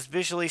game is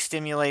visually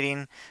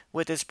stimulating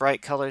with its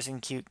bright colors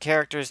and cute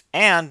characters,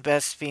 and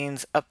Best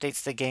Fiends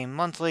updates the game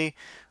monthly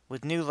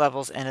with new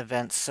levels and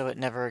events so it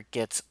never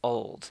gets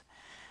old.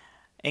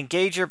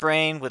 Engage your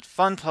brain with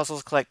fun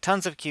puzzles, collect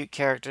tons of cute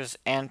characters,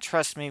 and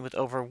trust me, with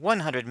over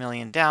 100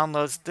 million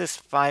downloads, this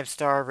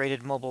 5-star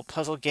rated mobile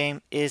puzzle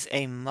game is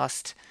a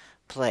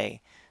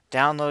must-play.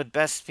 Download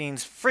Best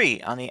Fiends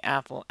free on the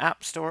Apple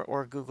App Store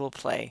or Google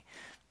Play.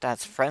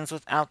 That's friends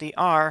without the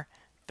R,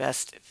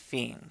 Best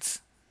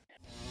Fiends.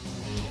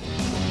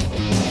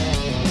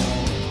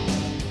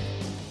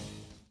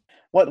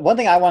 One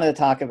thing I wanted to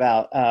talk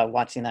about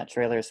watching that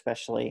trailer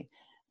especially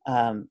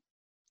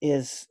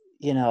is,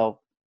 you know,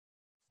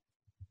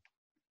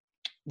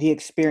 the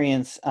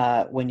experience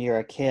when you're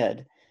a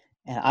kid.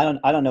 And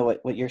I don't know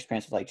what your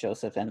experience was like,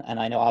 Joseph, and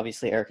I know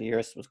obviously Erica,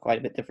 yours was quite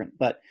a bit different,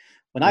 but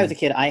when I was a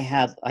kid, I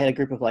had a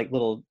group of like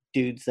little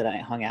dudes that I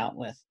hung out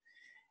with,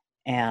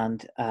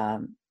 and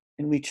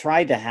we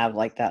tried to have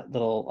like that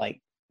little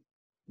like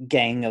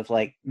gang of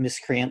like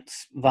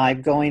miscreants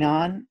vibe going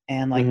on,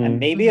 and like and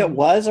maybe it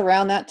was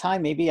around that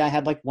time. Maybe I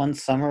had like one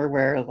summer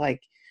where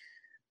like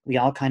we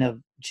all kind of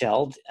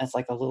gelled as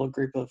like a little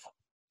group of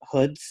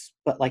hoods,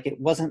 but like it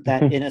wasn't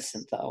that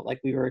innocent though. Like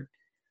we were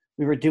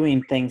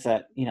doing things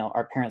that, you know,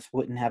 our parents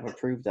wouldn't have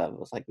approved of. It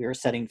was like we were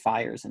setting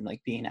fires and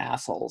like being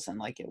assholes, and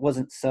like it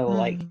wasn't so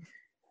like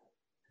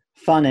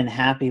fun and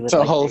happy with so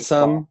like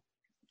wholesome.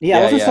 Yeah,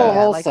 it wasn't so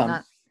wholesome.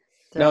 Like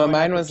no,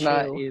 mine was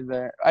not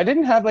either. I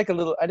didn't have like a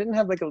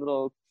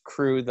little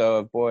crew though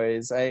of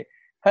boys. I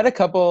had a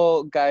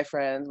couple guy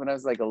friends when I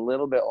was like a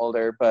little bit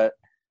older, but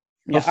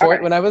before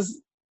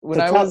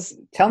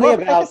tell me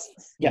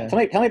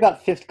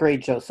about fifth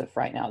grade Joseph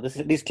right now.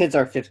 These kids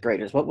are fifth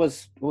graders. What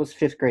was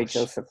fifth grade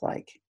Joseph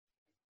like?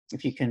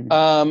 If you can.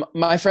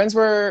 My friends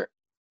were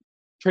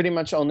pretty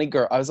much only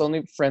girl. I was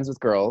only friends with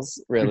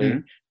girls,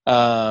 really.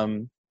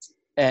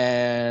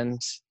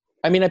 And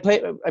I mean,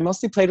 I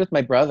mostly played with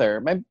my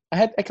brother.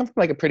 I come from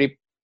like a pretty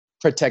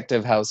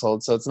protective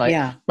household, so it's like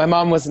my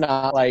mom was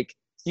not like,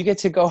 you get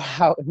to go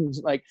out and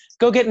like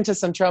go get into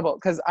some trouble,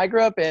 because I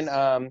grew up in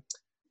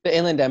the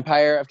Inland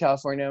Empire of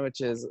California,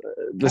 which is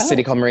the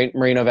city called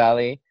Moreno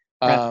Valley.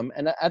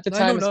 And at the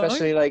time,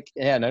 especially like,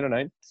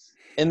 909.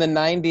 In the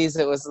 90s,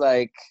 it was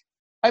like,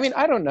 I mean,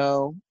 I don't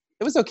know.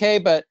 It was okay,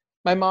 but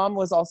my mom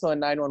was also a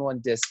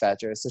 911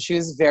 dispatcher. So she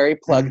was very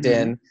plugged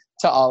in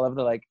to all of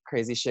the like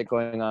crazy shit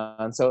going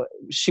on. So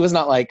she was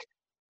not like,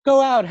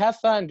 go out, have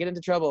fun, get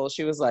into trouble.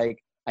 She was like,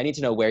 I need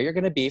to know where you're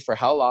going to be, for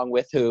how long,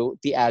 with who,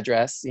 the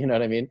address, you know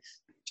what I mean?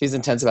 She's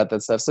intense about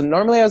that stuff. So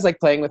normally I was like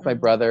playing with my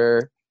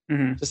brother,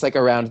 just like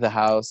around the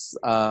house.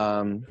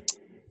 So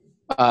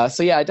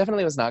yeah, I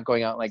definitely was not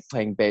going out like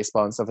playing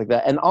baseball and stuff like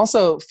that. And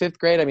also 5th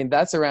grade, I mean,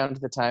 that's around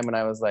the time when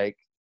I was like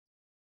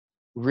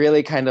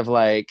really kind of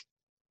like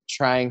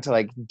trying to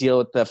like deal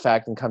with the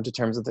fact and come to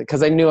terms with it.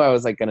 Cause I knew I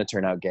was like going to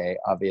turn out gay,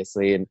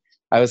 obviously. And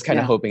I was kind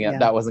of hoping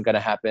that wasn't going to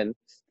happen.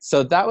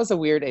 So that was a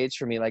weird age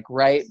for me. Like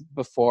right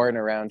before and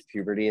around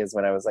puberty is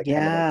when I was like kind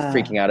of like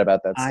freaking out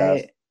about that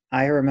stuff.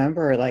 I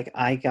remember like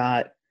I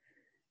got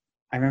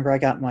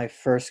my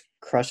first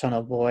crush on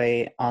a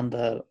boy on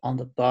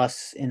the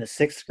bus in the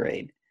 6th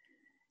grade.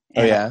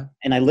 And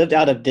and I lived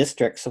out of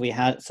district, so we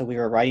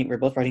were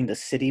both riding the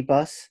city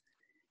bus,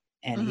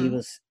 and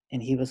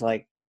he was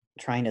like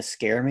trying to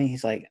scare me.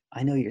 He's like,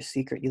 I know your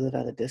secret, you live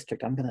out of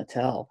district, I'm gonna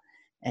tell.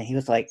 And he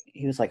was like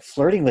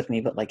flirting with me,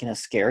 but like in a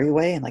scary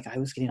way, and like I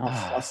was getting all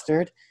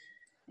flustered,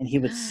 and he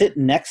would sit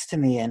next to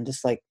me and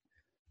just like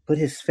put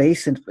his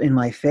face in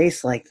my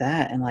face like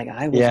that, and like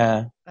I was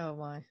oh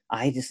my,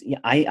 I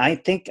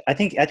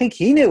think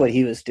he knew what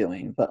he was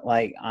doing, but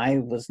like I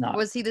was not.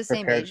 Was he the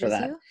same age as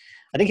you?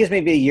 I think he was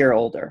maybe a year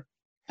older.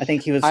 I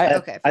think he was.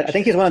 I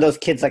think he's one of those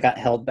kids that got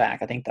held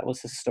back. I think that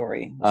was his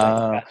story.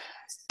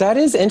 That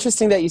is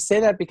interesting that you say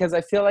that, because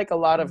I feel like a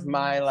lot of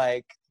my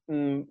like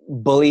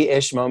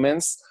bully-ish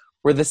moments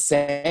were the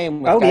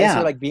same with guys who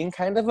were like being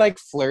kind of like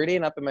flirty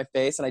and up in my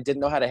face, and I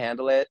didn't know how to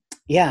handle it.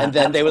 Yeah, and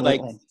then they would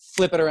like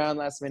flip it around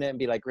last minute and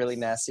be like really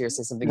nasty or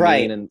say something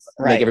mean and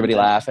make everybody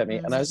laugh at me.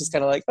 And I was just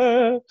kind of like,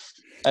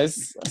 I'm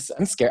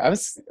scared. I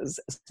was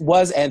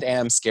and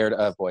am scared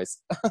of boys.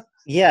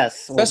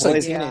 Yes, especially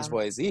boys, teenage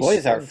boys. Eesh,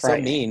 boys are so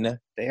mean.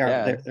 They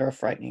are. They're a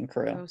frightening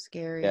crew. So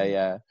scary.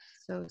 Yeah.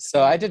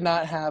 So I did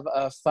not have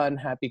a fun,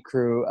 happy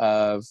crew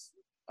of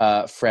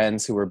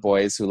friends who were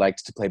boys who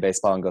liked to play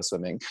baseball and go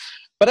swimming.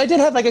 But I did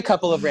have like a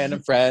couple of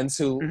random friends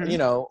who, you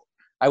know,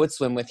 I would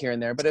swim with here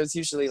and there, but it was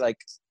usually like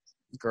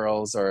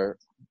girls or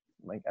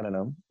like, I don't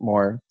know,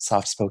 more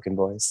soft-spoken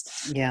boys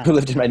who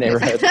lived in my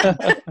neighborhood.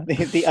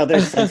 the other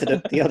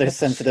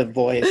sensitive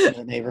boys in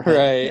the neighborhood.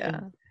 Right.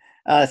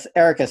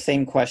 Erica,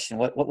 same question.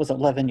 What was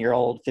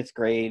 11-year-old 5th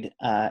grade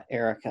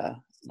Erica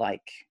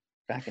like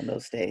back in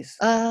those days?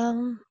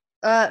 5th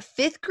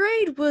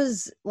grade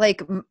was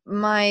like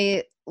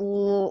my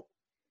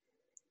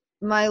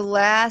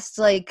last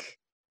like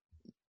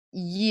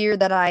year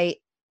that I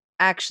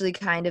actually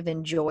kind of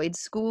enjoyed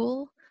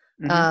school.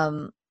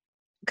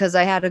 Because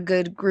I had a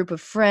good group of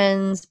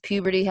friends.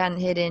 Puberty hadn't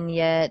hit in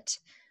yet.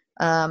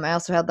 I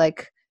also had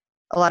like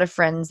a lot of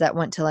friends that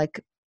went to like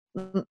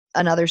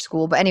another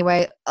school. But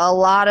anyway, a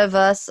lot of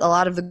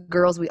the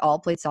girls, we all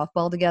played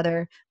softball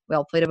together. We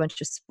all played a bunch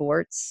of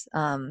sports.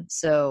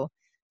 So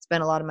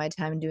spent a lot of my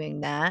time doing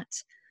that.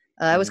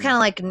 I was kind of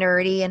like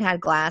nerdy and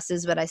had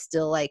glasses, but I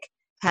still like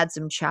had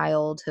some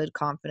childhood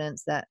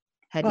confidence that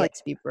had yet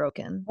to be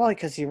broken. Well,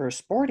 because you were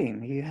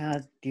sporting, you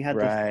had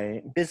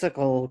the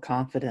physical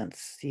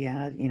confidence.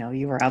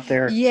 You were out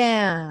there,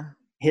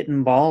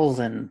 hitting balls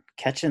and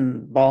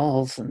catching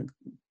balls and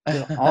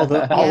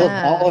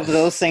all of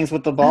those things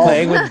with the ball.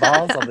 Playing with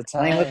balls all the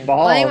time.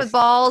 Playing with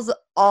balls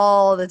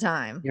all the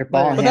time. Your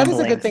ball But that is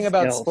a good thing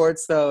about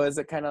sports, though, is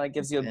it kind of like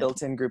gives you a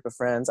built-in group of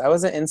friends. I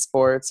wasn't in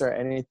sports or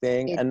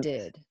anything. It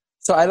did.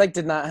 So I like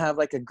did not have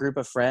like a group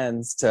of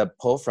friends to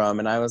pull from,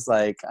 and I was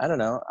like, I don't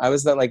know, I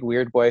was that like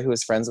weird boy who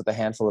was friends with a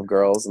handful of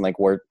girls and like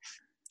wore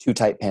too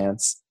tight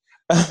pants.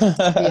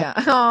 Yeah.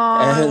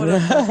 I would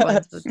have been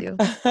friends with you.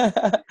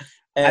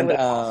 And I would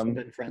have also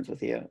been friends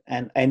with you,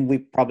 and we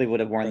probably would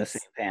have worn the same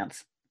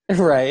pants.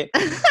 Right.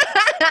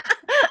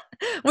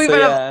 We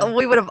would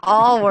have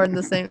all worn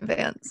the same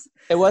pants.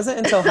 It wasn't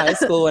until high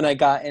school when I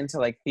got into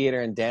like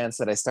theater and dance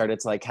that I started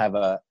to like have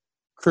a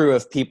crew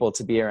of people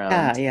to be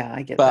around. Yeah,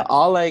 I get that. But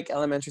all like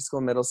elementary school,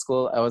 middle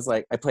school, I was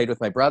like, I played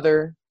with my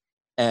brother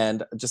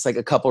and just like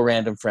a couple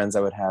random friends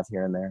I would have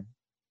here and there.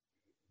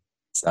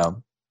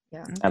 So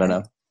I don't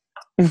know.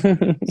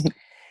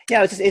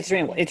 Yeah, it's just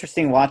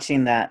interesting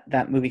watching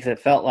that movie, because it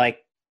felt like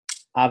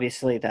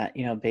obviously that,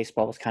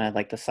 baseball was kind of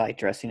like the side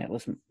dressing. It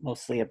was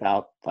mostly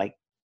like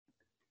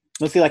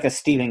a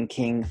Stephen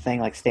King thing,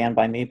 like Stand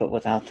By Me, but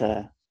without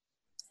the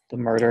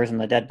murders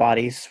and the dead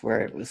bodies,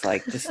 where it was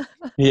like just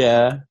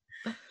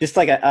just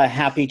like a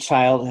happy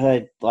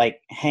childhood like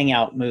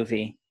hangout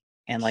movie,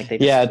 and like they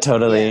just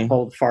totally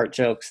told fart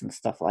jokes and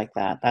stuff like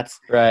that. That's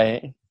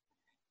right.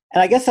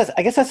 And I guess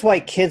that's why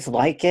kids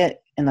like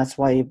it, and that's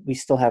why we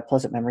still have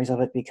pleasant memories of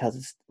it, because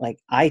it's like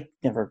I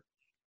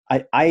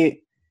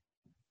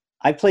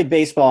played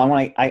baseball.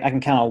 I can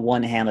count on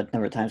one hand the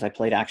number of times I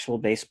played actual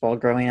baseball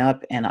growing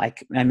up, and I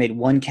made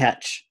one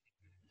catch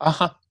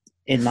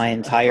in my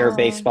entire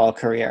baseball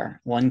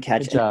career. One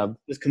catch. Good job.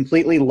 It was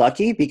completely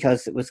lucky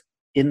because it was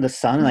in the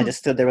sun, and I just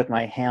stood there with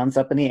my hands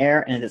up in the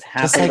air, and it just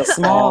happened like to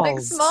Smalls. Like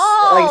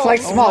Smalls. like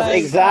Oh Smalls, my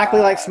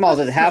exactly like God. Smalls.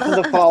 It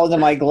happened to fall into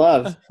my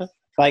glove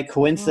by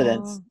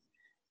coincidence,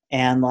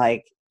 and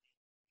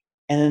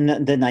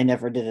then I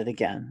never did it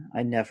again.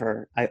 I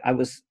never had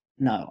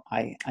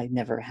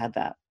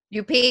that.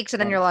 You peaked,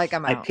 and then you're like,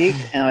 I'm out. I peaked,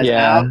 and I was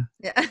Yeah. out.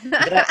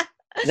 Yeah.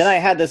 Then I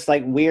had this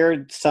like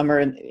weird summer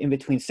in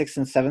between 6th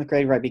and 7th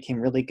grade where I became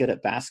really good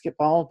at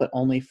basketball, but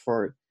only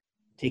for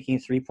taking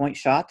 3-point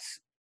shots.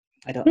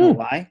 I don't know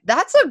why.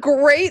 That's a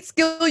great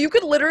skill. You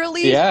could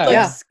literally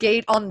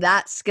skate on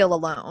that skill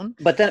alone.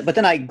 But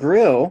then I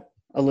grew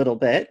a little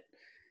bit,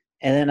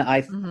 and then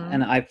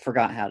I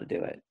forgot how to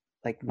do it.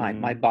 Like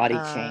my body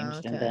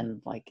changed, and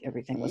then like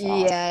everything was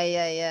off.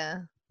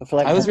 Yeah. But for,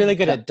 like, I was really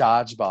good at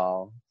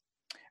dodgeball.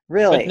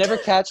 Really? But never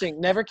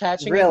catching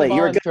Really? the You ball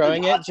were and good at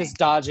throwing it, dodging. just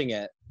dodging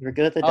it. You were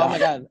good at the Oh dodge. my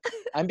God.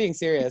 I'm being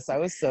serious. I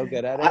was so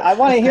good at it. I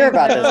want to hear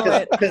about know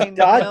this it. because I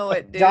know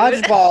it, dude.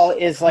 dodgeball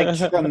is like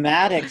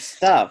traumatic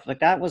stuff. Like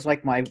that was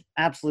like my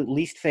absolute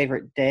least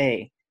favorite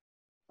day.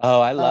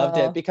 Oh, I loved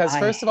it because I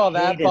first of all,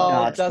 that hated ball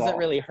dodgeball. doesn't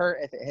really hurt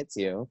if it hits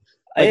you.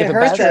 Like It if a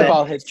hurts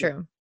basketball it. hits you.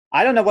 True.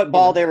 I don't know what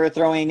ball they were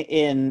throwing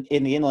in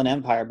the Inland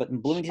Empire, but in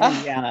Bloomington,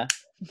 Indiana,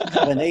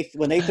 when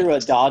they threw a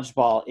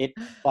dodgeball, it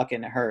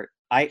fucking hurt.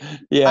 I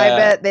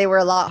bet they were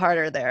a lot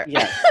harder there.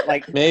 Yeah,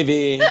 like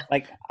maybe.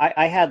 Like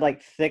I had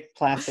like thick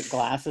plastic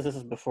glasses. This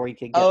is before you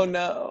could get. Oh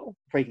no!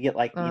 Before you could get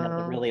like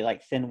the really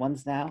like thin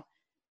ones now.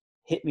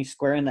 Hit me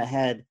square in the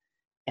head,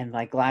 and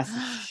my glasses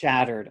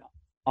shattered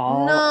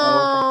all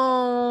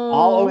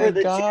over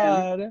the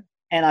gym,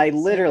 and I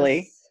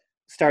literally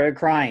started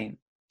crying.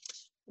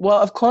 Well,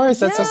 of course,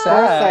 that's so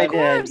sad. Of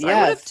course I did. Yes. I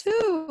would have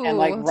too. And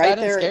like right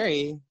there,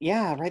 scary.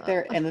 Yeah, right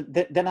there. And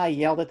then I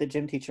yelled at the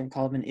gym teacher and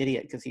called him an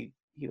idiot because he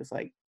was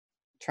like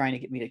trying to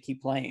get me to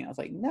keep playing. I was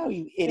like, "No,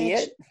 you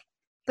idiot!"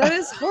 That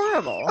is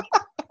horrible.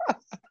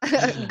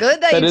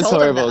 Good that you is told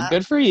horrible. him that.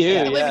 Good for you.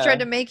 I believe he tried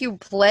to make you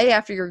play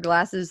after your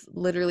glasses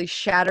literally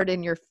shattered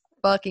in your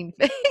fucking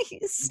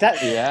face.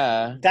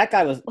 That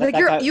guy was like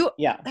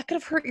that could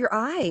have hurt your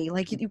eye.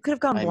 Like you could have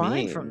gone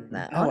blind from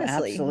that. Oh,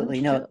 honestly.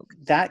 absolutely. No,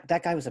 that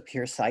guy was a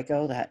pure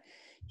psycho. That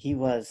he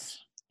was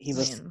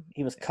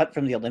cut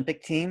from the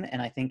Olympic team, and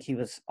I think he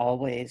was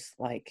always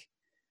like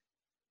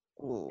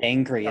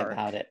angry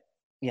about it.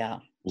 Yeah.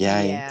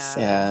 Yeah. It's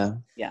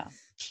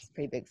a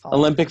pretty big fault.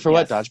 Olympic for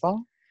what?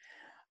 Dodgeball?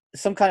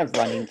 Some kind of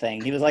running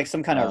thing. He was like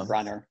some kind of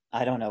runner.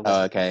 I don't know.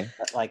 Oh, okay.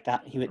 But like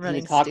that, he would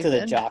Running talk to the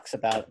stupid. jocks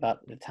about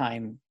the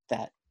time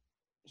that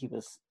he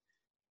was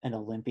an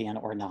Olympian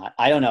or not.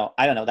 I don't know.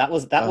 That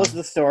was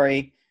the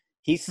story.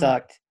 He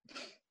sucked.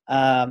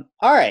 All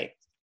right.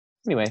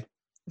 Anyway.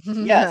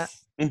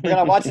 Yes. We're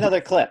gonna watch another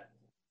clip.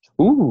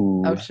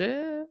 Ooh. Oh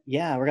shit.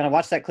 Yeah, we're gonna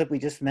watch that clip we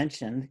just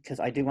mentioned because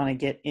I do want to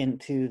get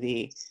into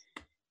the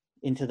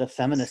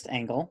feminist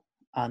angle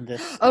on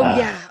this. Oh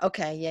yeah.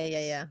 Okay.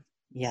 Yeah.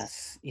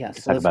 Yes.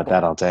 Talk about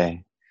that all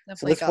day.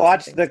 So let's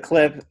watch the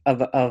clip of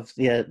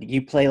the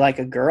 "You Play Like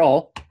a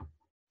Girl,"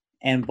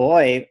 and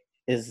boy,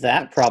 is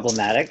that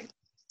problematic.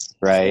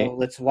 Right. So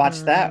let's watch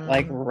that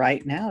like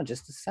right now.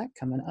 Just a sec,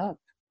 coming up.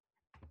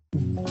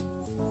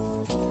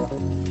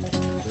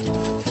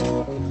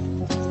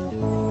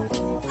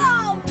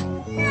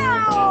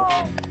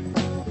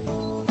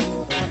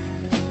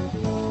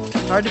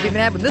 Hard to be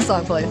mad when this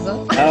song plays,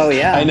 huh? Oh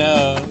yeah, I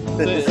know.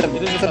 It's a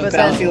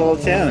bouncy little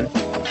tune.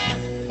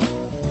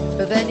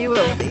 But then you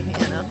will be, you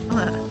know.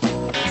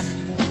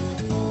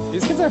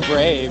 These kids are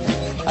brave.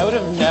 I would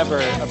have never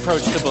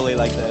approached a bully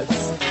like this.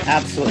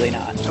 Absolutely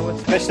not.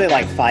 Especially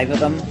like 5 of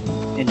them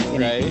in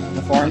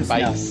uniforms.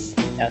 Bikes.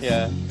 No. Yes.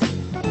 Yeah.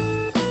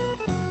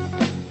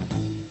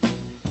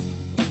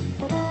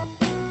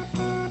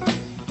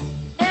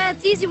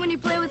 It's easy when you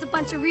play with a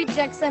bunch of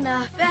rejects and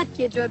fat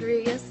kids,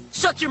 Rodriguez.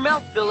 Shut your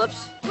mouth,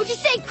 Phillips. What'd you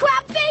say,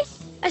 crap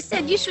face? I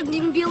said you shouldn't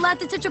even be allowed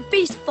to touch a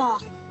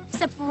baseball.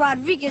 Except for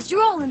Rodriguez,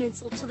 you're all an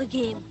insult to the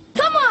game.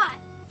 Come on!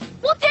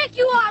 We'll take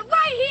you on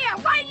right here,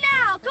 right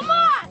now! Come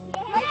on!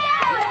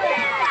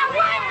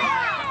 Right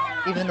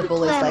now! Even the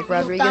bullies like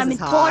Rodriguez is Diamond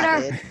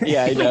hot. Porter.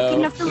 Yeah, I know. Good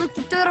enough to lick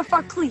the dirt off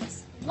our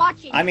cleats.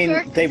 Watching. I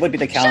mean, they would be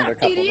the calendar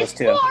couple, those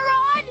two.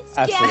 Moron,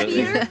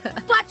 Absolutely. scat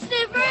eater, butt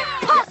sniffer,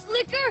 puss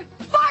licker,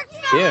 fart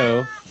mouth.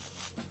 Ew.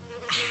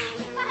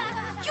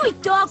 You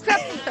eat dog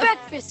crap for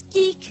breakfast,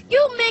 geek.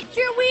 You mix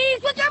your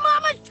weeds with your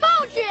mama's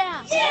toe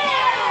jam.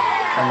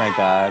 Yeah! Oh my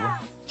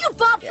God. You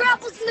bob for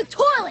apples in the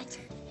toilet,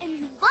 and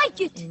you like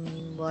it.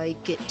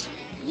 Like it.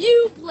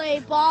 You play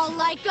ball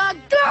like a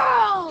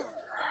girl.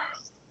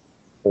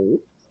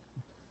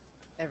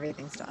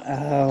 Everything stopped.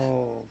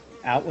 Oh,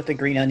 out with the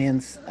green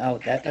onions. Oh,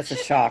 that's a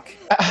shock.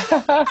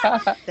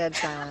 Dead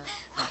silent.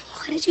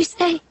 What did you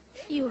say?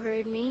 You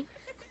heard me.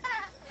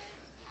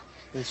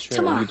 It's true.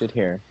 Tomorrow. You did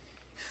hear.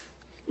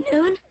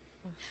 Noon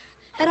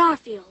at our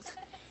field.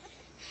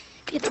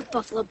 Get the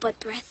buffalo butt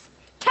breath.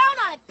 Count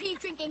on it, pee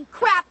drinking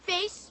crap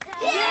face.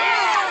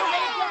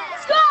 Yeah!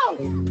 Let's go!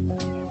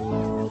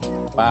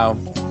 Wow.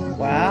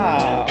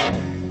 Wow.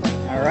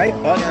 All right,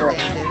 butt breath.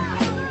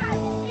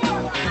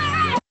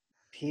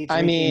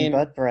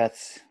 Butt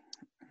breaths.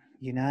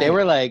 Unite. They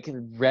were like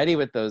ready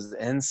with those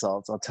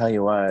insults. I'll tell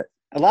you what.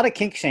 A lot of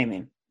kink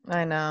shaming.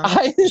 I know.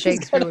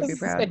 Shakespeare would be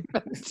proud.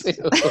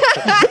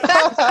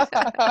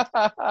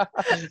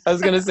 I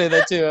was gonna say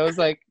that too. I was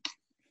like,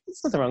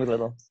 there's nothing wrong with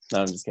little.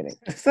 No, I'm just kidding.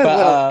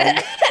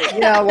 But,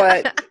 you know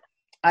what?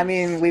 I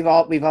mean, we've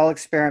all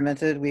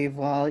experimented. We've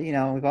all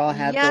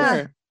had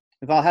those.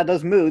 We've all had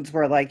those moods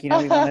where, like, we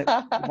want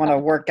to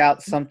work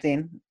out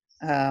something.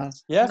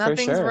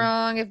 Nothing's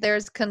wrong if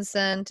there's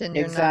consent and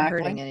you're not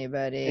hurting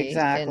anybody.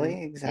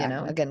 Exactly.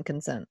 Again,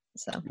 consent.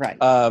 So right.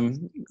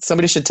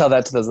 Somebody should tell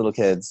that to those little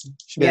kids.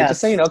 Should be like,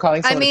 just so you know,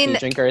 calling someone a pee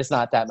drinker is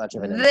not that much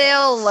of an.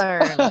 They'll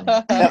learn.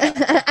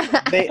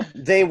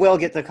 They will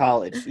get to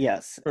college.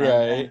 Yes.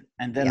 Right.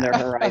 And then their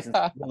horizons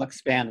will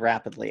expand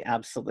rapidly.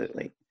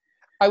 Absolutely.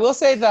 I will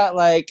say that,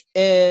 like,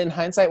 in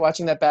hindsight,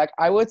 watching that back,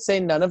 I would say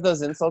none of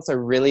those insults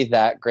are really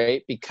that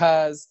great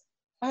because,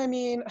 I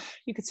mean,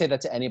 you could say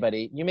that to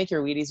anybody. You make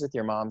your Wheaties with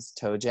your mom's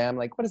toe jam.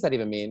 Like, what does that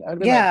even mean?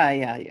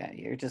 Yeah.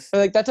 You're just...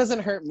 Like, that doesn't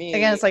hurt me.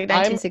 Again, it's like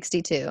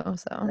 1962,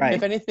 so... Right.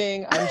 If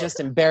anything, I'm just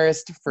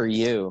embarrassed for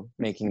you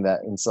making that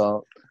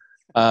insult.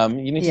 You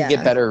need to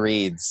get better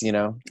reads,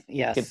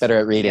 Yes. Get better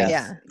at reading.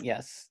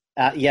 Yes.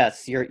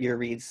 Yes, your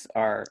reads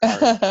are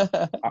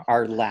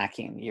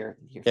lacking. You're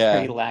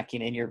pretty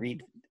lacking in your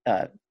read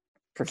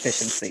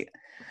proficiency.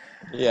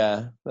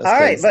 Yeah. All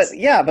right,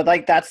 but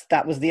like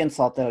that was the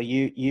insult though.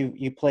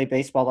 You play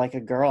baseball like a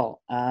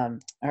girl. All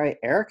right,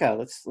 Erica,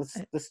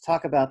 let's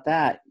talk about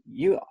that.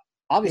 You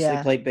obviously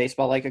played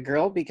baseball like a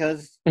girl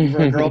because you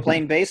were a girl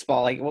playing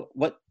baseball. Like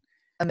what?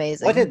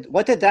 Amazing.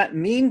 What did that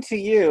mean to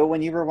you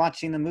when you were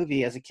watching the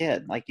movie as a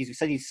kid? Like you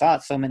said, you saw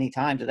it so many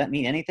times. Did that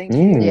mean anything to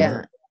you?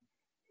 Yeah.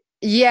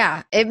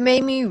 Yeah, it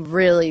made me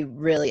really,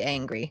 really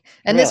angry.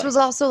 And this was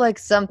also like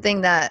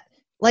something that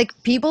like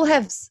people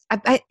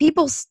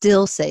people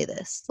still say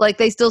this. Like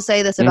they still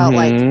say this about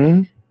like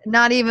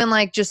not even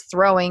like just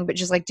throwing, but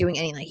just like doing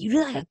anything. Like you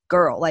do like a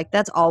girl. Like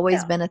that's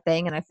always been a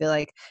thing. And I feel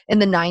like in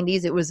the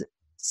 90s it was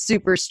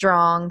super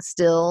strong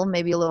still,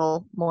 maybe a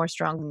little more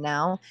strong than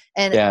now.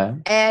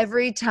 And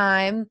every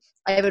time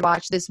I would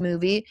watch this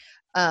movie,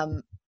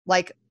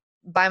 like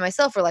by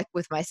myself or like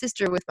with my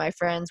sister, with my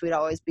friends, we'd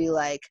always be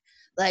like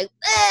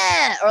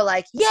or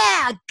like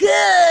yeah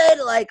good,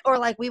 like, or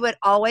like we would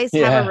always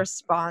have a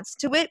response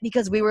to it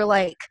because we were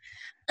like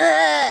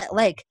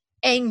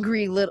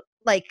angry little,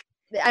 like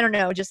I don't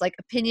know, just like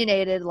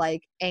opinionated,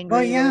 like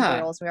angry little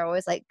girls. We were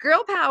always like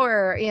girl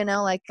power,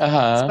 like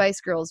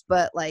Spice Girls,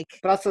 but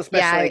also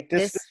especially like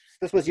this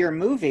was your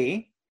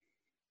movie,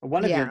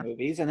 one of your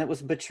movies, and it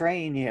was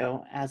betraying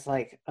you as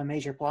like a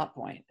major plot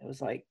point. It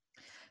was like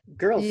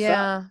girls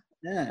suck.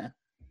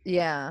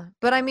 Yeah,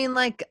 but I mean,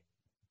 like,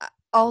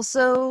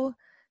 also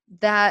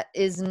that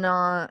is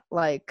not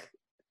like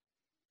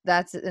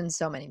that's in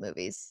so many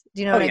movies.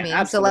 Do you know what I mean?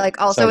 Absolutely. So like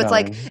also it's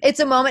like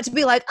it's a moment to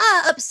be like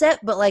upset,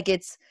 but like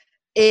it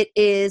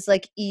is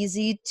like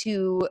easy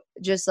to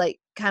just like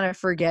kind of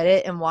forget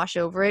it and wash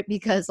over it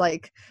because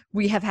like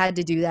we have had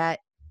to do that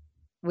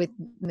with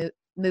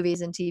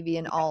movies and TV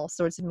and all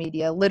sorts of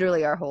media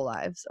literally our whole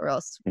lives, or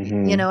else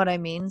you know what I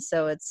mean?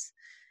 So it's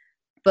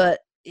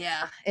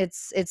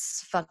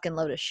it's fucking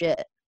load of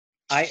shit.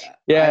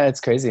 It's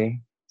crazy.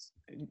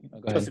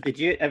 Did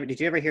you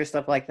ever hear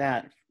stuff like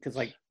that? Because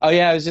like,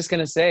 I was just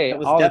gonna say, it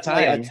was all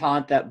definitely the time. a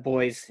taunt that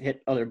boys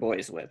hit other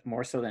boys with,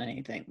 more so than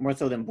anything, more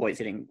so than boys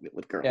hitting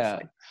with girls. Yeah,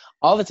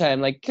 all the time.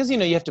 Like, because you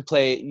have to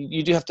play.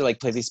 You do have to like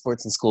play these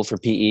sports in school for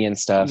PE and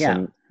stuff. Yeah,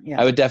 and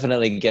I would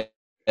definitely get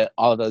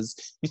all of those.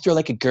 You throw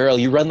like a girl.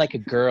 You run like a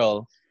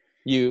girl.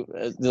 You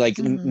like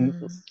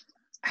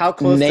how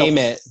close name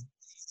it.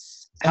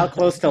 How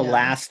close to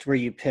last were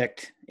you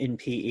picked in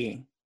PE?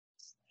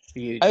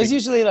 I was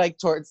usually like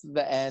towards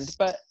the end,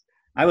 but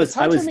I was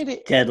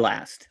dead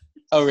last.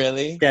 Oh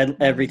really? Dead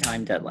every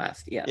time, dead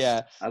last. Yes.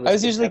 Yeah, I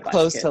was usually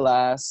close to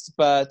last,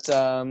 but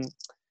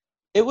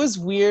it was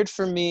weird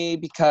for me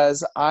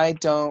because I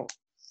don't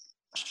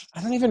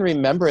even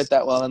remember it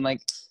that well, and like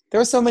there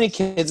were so many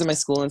kids in my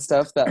school and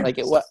stuff that like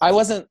I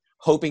wasn't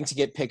hoping to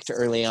get picked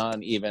early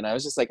on. Even I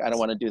was just like, I don't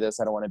want to do this.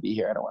 I don't want to be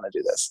here. I don't want to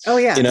do this. Oh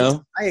yeah,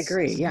 I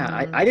agree.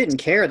 Yeah, I didn't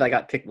care that I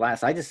got picked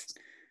last. I just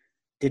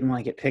didn't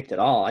want to get picked at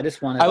all. I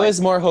just wanted. I was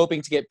more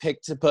hoping to get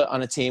picked to put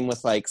on a team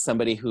with like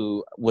somebody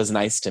who was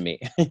nice to me.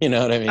 You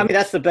know what I mean? I mean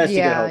that's the best you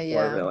can hope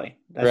for, really.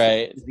 That's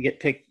right. To get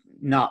picked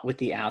not with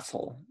the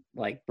asshole.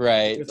 Like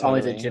right. It's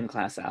always a gym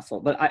class asshole.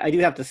 But I do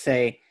have to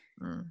say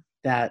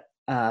that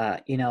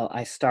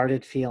I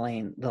started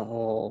feeling the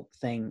whole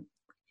thing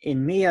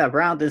in me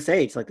around this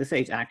age,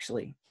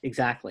 actually,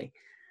 exactly.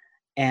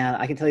 And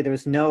I can tell you there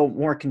was no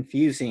more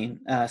confusing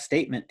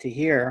statement to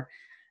hear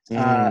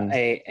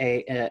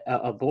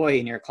a boy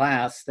in your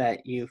class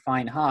that you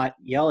find hot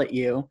yell at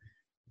you,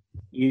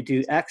 you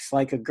do X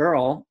like a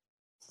girl,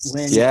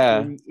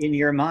 when in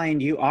your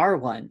mind you are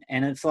one.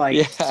 And it's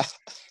like,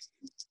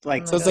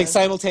 Like, so it's like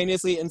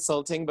simultaneously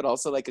insulting, but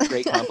also like a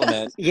great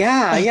compliment.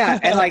 yeah.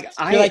 And like,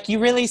 you're like, you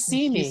really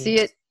see me. You see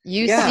it.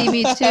 You see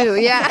me too.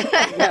 Yeah.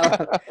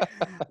 Yeah.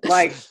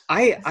 Like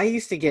I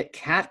used to get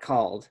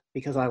catcalled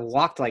because I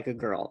walked like a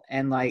girl,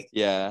 and like,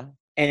 yeah.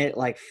 And it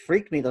like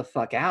freaked me the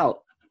fuck out.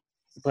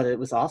 But it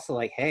was also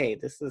like, hey,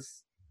 this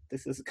is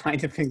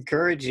kind of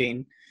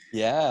encouraging.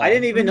 Yeah. I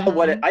didn't even know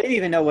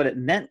what it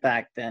meant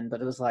back then,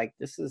 but it was like,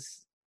 this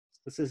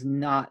is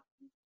not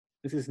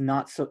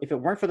so. If it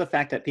weren't for the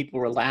fact that people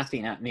were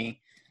laughing at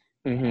me,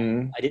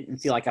 I didn't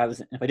feel like I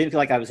was. If I didn't feel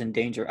like I was in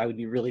danger, I would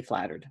be really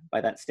flattered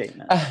by that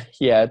statement.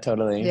 Yeah,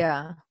 totally.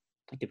 Yeah.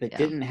 Like if it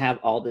didn't have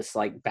all this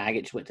like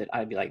baggage with it,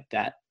 I'd be like,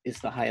 that is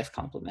the highest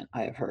compliment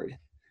I have heard.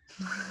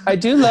 I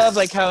do love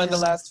like how in the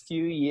last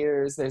few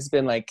years there's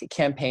been like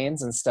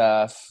campaigns and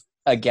stuff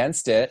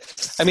against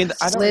it. I mean,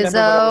 I don't remember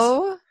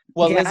Lizzo.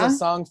 Lizzo's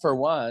song for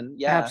one.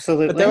 Yeah.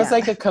 Absolutely. But there was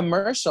like a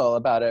commercial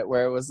about it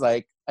where it was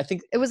like, I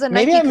think it was a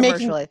Nike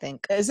commercial, I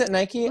think. Is it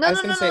Nike? No, I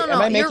was no, say, no.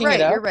 am I making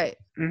it up? You're right.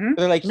 Mm-hmm.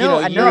 They're like, no.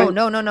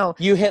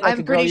 You hit like I'm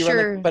a girl, pretty you run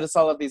sure, but it's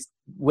all of these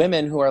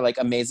women who are like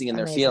amazing in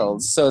their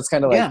fields. So it's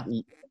kind of like,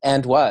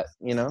 and what,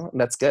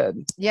 that's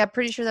good. Yeah,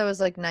 pretty sure that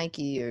was like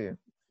Nike or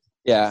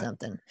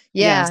something.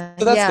 Yeah.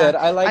 So that's good.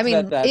 I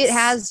like that. It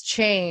has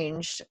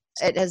changed.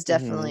 It has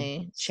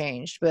definitely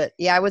changed. But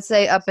yeah, I would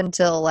say up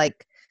until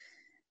like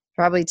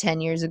probably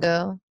 10 years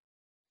ago.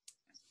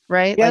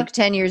 Right? Yeah. Like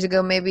 10 years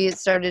ago, maybe it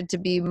started to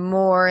be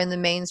more in the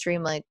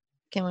mainstream. Like,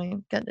 can we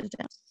cut this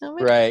down? No,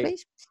 right.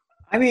 Please?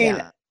 I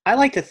mean, I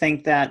like to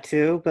think that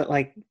too, but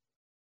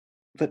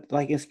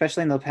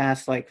especially in the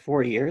past like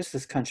 4 years,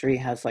 this country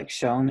has like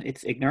shown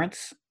its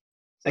ignorance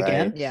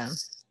again. Right. Yeah.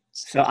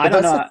 So I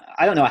don't know.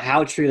 I don't know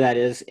how true that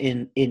is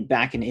in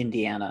back in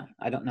Indiana.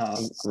 I don't know.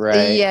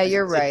 Right. Yeah,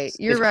 you're right.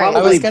 You're right.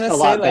 Probably I was gonna a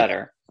lot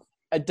better.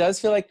 It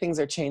does feel like things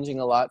are changing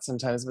a lot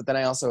sometimes, but then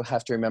I also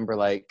have to remember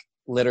like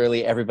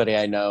literally everybody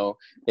I know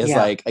is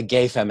like a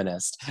gay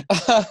feminist.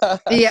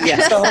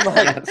 Yeah. So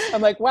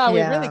I'm like, wow,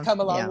 we've really come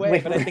a long way.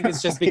 But I think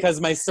it's just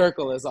because my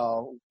circle is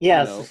all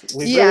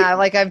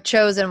like I've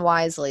chosen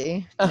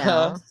wisely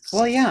now.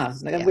 Well, yeah.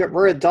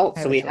 We're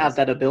adults, so we have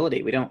that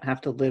ability. We don't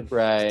have to live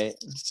right.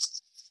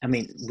 I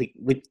mean,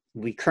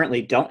 we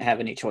currently don't have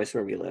any choice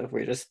where we live.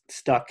 We're just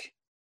stuck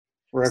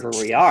wherever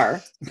we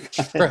are.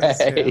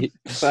 Right.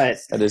 But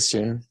that is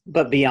true.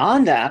 But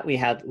beyond that, we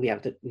have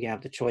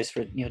the choice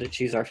for to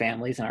choose our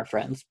families and our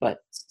friends. But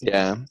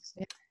yeah.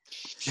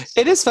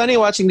 It is funny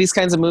watching these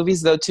kinds of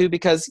movies though too,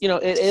 because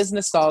it is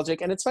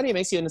nostalgic, and it's funny, it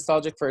makes you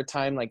nostalgic for a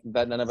time like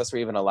that none of us were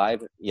even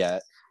alive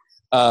yet.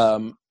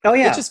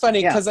 Which is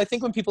funny because I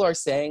think when people are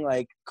saying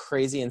like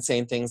crazy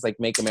insane things like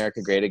 "Make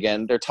America Great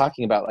Again," they're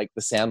talking about like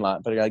The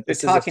Sandlot, but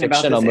this is a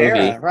fictional movie,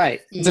 era, right?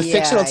 It's a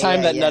fictional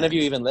time that none of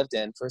you even lived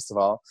in, first of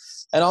all,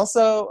 and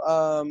also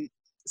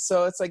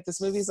so it's like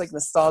this movie is like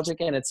nostalgic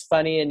and it's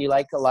funny, and you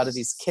like a lot of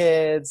these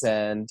kids,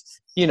 and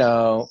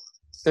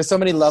there's so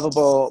many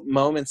lovable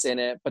moments in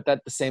it, but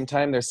at the same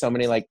time there's so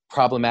many like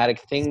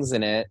problematic things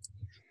in it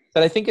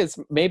that I think is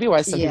maybe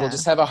why some people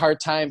just have a hard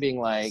time being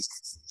like,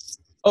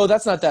 oh,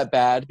 that's not that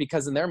bad,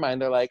 because in their mind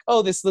they're like,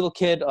 oh, this little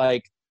kid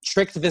like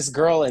tricked this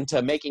girl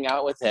into making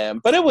out with him,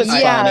 but it was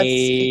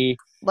funny.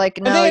 Like,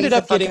 no, and they ended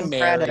he's up getting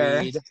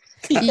married.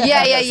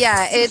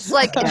 Yeah. It's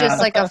like just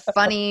like a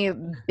funny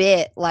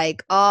bit,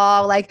 like,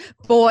 oh, like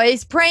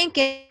boys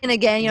pranking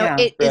again.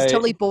 It is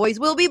totally boys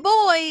will be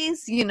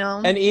boys.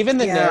 And even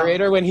the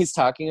narrator, when he's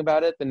talking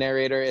about it, the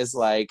narrator is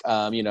like,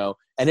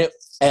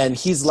 and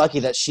he's lucky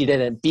that she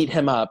didn't beat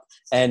him up,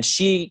 and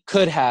she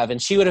could have,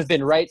 and she would have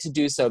been right to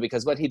do so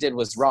because what he did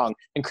was wrong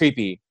and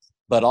creepy,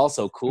 but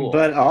also cool.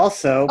 But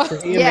also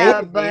pretty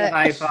amazing.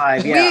 High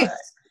five. Yeah.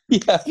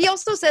 He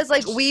also says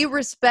like we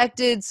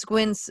respected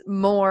Squints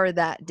more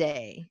that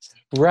day.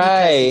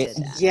 Right.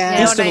 Yeah.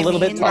 He stood a little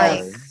bit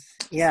taller. Like,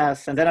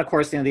 yes. And then of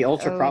course, the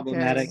ultra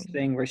problematic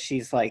thing where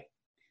she's like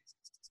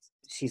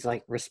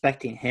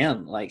respecting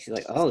him. Like she's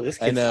like, oh, this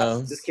kid's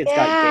got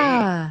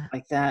game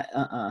like that.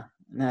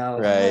 No.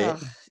 Right.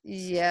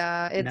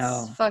 Yeah,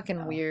 it's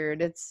fucking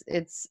weird.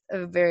 It's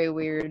a very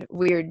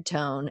weird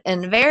tone,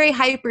 and very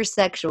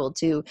hypersexual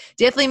too.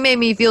 Definitely made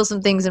me feel some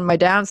things in my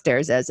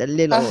downstairs as a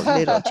little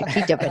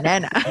Chiquita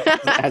banana.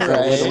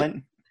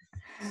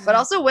 But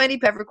also Wendy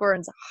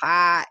Peppercorn's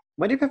hot.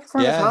 Wendy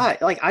Peppercorn is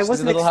hot. Like I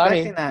wasn't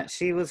expecting that.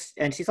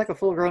 She's like a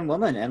full grown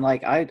woman, and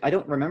like I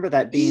don't remember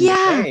that being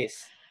the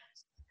case.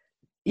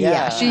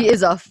 Yeah, she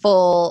is a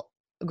full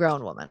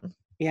grown woman.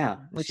 Yeah,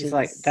 she's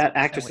like that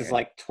actress is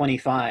like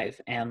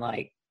 25 and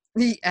like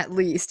at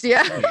least,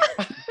 yeah.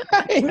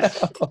 I know.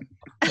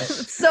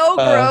 So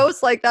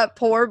gross, like that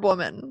poor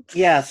woman.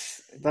 Yes,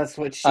 that's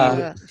what she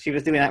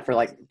was doing that for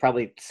like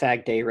probably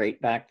SAG day rate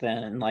back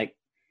then, and like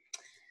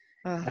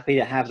happy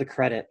to have the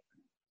credit.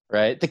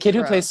 Right. The kid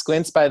who plays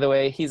Squints, by the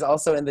way, he's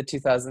also in the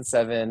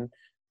 2007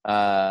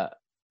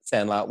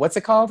 Sandlot. What's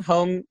it called?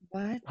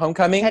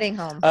 Homecoming? Heading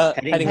Home.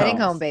 Heading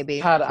home,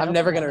 baby. God, I'm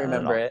never going to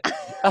remember it.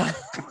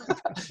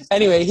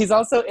 Anyway, he's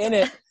also in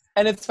it.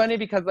 And it's funny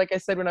because, like I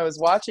said, when I was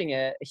watching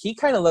it, he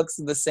kind of looks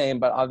the same,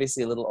 but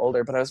obviously a little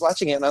older. But I was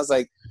watching it and I was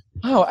like,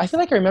 Oh, I feel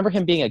like I remember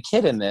him being a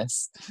kid in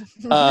this.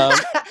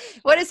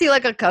 What is he,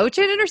 like a coach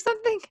in it or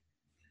something?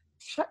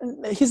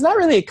 He's not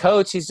really a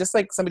coach. He's just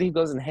like somebody who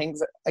goes and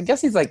hangs. I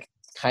guess he's like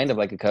kind of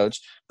like a coach,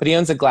 but he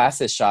owns a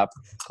glasses shop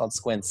called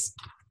Squints.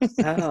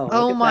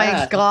 Oh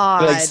my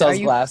God. Like, sells are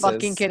you glasses.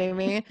 fucking kidding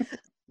me?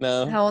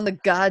 No. How on the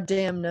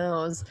goddamn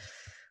nose.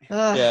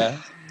 Ugh.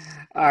 Yeah.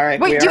 All right.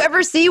 Wait, do you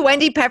ever see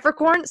Wendy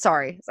Peppercorn?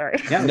 Sorry.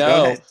 Yeah,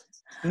 No.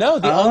 No,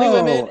 the only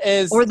women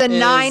is... Or the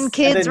 9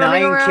 kids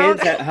running around?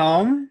 Kids at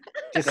home?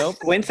 Just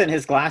Squints in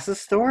his glasses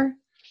store?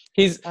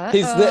 He's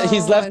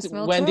left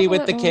Wendy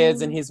with the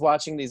kids, and he's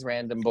watching these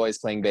random boys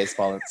playing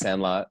baseball at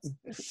Sandlot.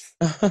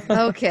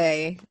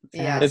 Okay.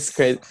 Yeah. It's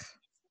crazy.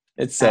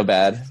 It's so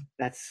bad.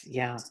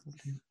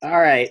 All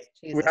right.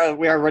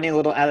 We are running a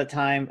little out of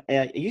time.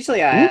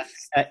 Usually I ask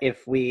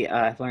if we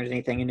have learned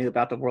anything new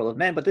about the world of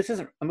men, but this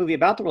isn't a movie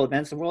about the world of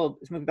men. It's a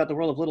movie about the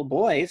world of little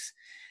boys.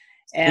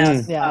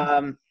 And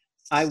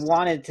I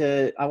wanted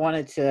to,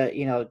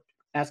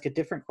 ask a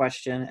different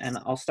question, and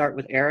I'll start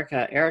with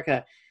Erica.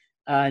 Erica,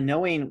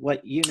 knowing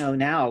what you know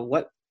now,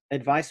 what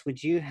advice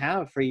would you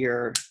have for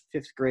your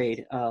 5th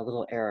grade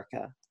little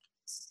Erica?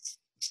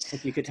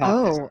 If you could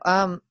talk.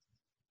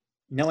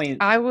 Knowing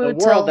the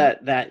world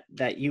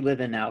that you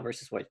live in now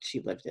versus what she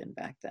lived in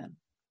back then.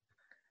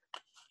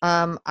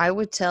 I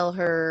would tell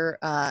her,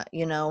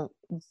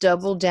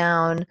 double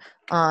down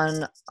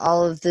on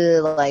all of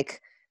the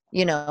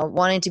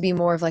wanting to be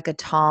more of like a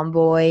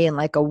tomboy and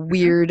like a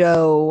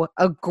weirdo,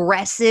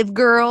 aggressive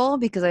girl,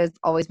 because I've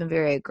always been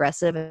very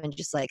aggressive, and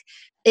just like,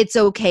 it's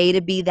okay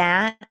to be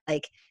that.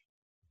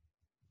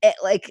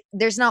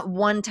 There's not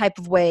one type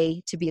of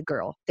way to be a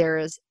girl. There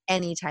is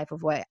any type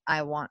of way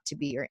I want to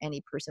be, or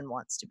any person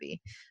wants to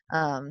be.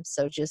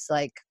 So just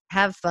like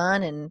have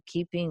fun and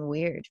keep being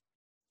weird.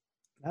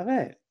 Love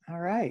it. All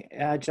right.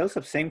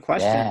 Joseph, same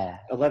question. Yeah.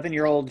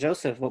 11-year-old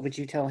Joseph, what would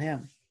you tell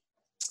him?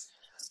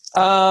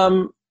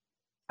 I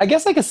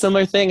guess like a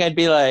similar thing. I'd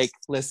be like,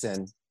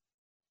 listen,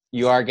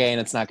 you are gay and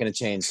it's not going to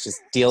change.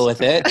 Just deal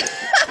with it.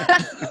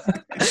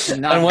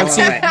 And once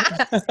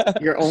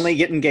you're only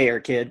getting gayer,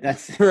 kid.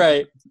 That's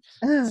right.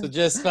 So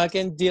just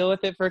fucking deal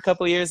with it for a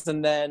couple years,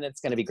 and then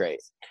it's going to be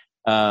great.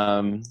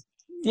 I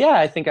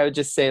think I would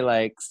just say,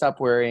 like, stop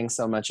worrying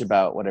so much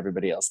about what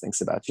everybody else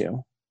thinks about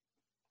you.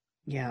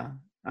 Yeah.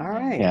 All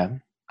right. Yeah.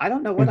 I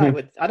don't know what I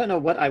would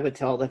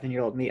tell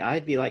 11-year-old me.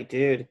 I'd be like,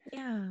 dude.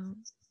 Yeah.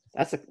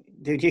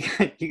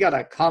 You got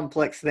a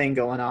complex thing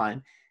going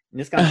on, and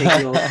it's gonna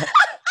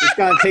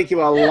take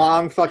you a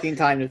long fucking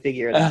time to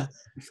figure it out.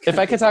 If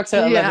I could talk to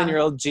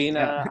 11-year-old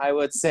Gina, I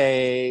would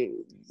say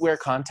wear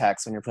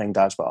contacts when you're playing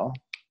dodgeball.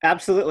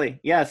 Absolutely.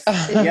 Yes.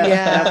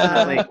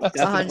 Definitely.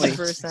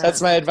 100%.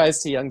 That's my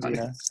advice to young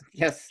Gina.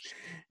 Yes.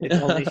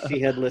 If only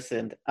she had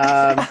listened.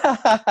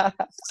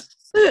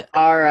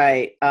 All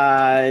right.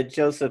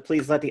 Joseph,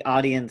 please let the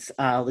audience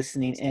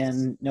listening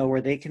in know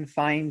where they can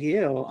find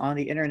you on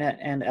the internet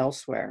and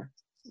elsewhere.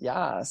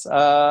 Yes.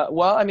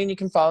 You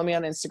can follow me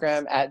on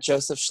Instagram at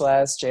Joseph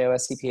Schles,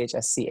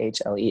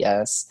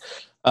 JOSEPHSCHLES.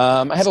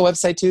 I have a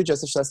website too,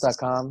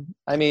 josephschles.com.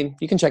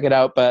 You can check it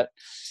out, but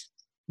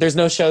there's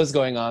no shows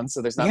going on,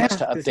 so there's not much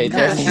to update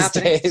there these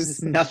days.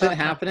 There's nothing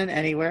happening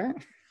anywhere.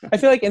 I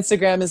feel like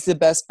Instagram is the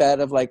best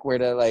bet of like where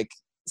to like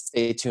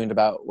stay tuned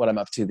about what I'm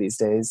up to these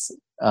days.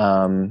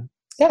 I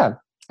have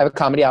a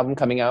comedy album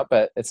coming out,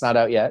 but it's not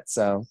out yet,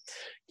 so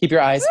keep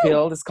your eyes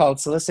peeled. It's called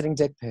Soliciting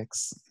Dick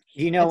Pics.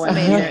 Do you know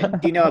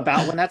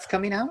about when that's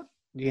coming out?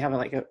 Do you have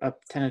a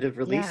tentative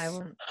release?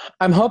 Yeah,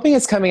 I'm hoping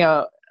it's coming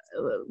out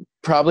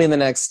probably in the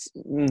next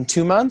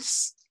 2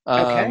 months.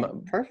 Okay,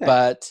 perfect.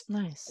 But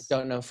nice. I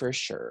don't know for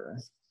sure.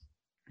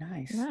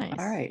 Nice.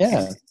 All right.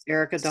 Yeah. And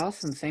Erica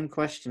Dawson, same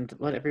question to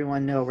let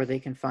everyone know where they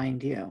can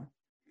find you.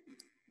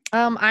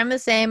 I'm the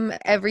same.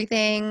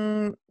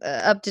 Everything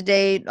up to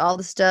date. All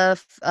the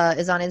stuff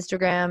is on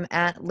Instagram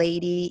at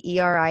Lady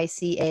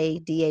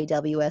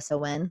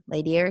ERICADAWSON.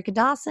 Lady Erica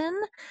Dawson.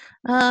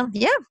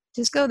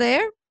 Just go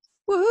there.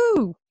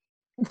 Woohoo!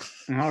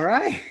 All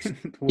right.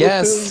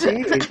 Yes.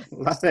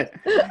 Love it.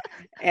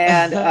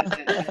 And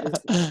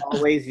as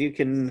always, you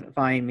can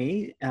find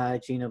me,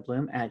 Gina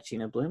Bloom, at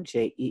Gina Bloom,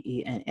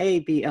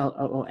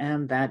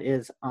 JEENABLOOM. That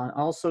is on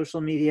all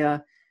social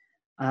media.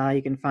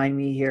 You can find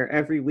me here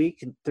every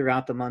week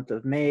throughout the month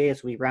of May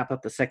as we wrap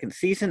up the 2nd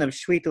season of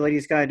Sweet, the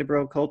Ladies Guide to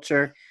Bro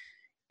Culture.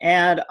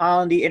 And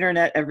on the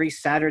internet every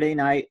Saturday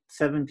night,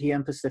 7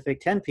 p.m.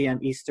 Pacific, 10 p.m.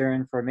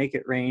 Eastern for Make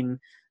It Rain,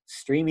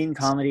 streaming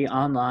comedy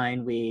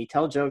online. We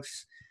tell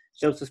jokes.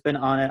 Joseph's been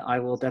on it. I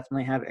will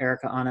definitely have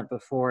Erica on it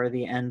before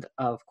the end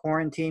of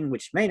quarantine,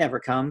 which may never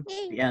come.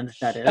 The end,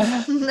 that is.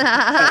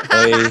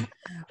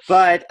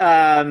 But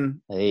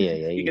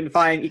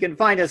you can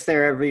find us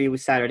there every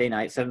Saturday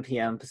night, 7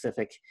 p.m.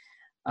 Pacific,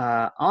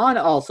 on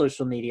all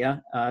social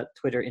media,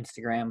 Twitter,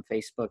 Instagram,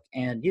 Facebook,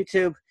 and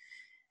YouTube.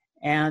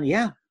 And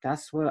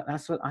that's what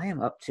I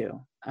am up to.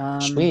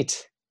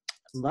 Sweet.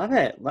 Love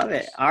it.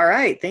 All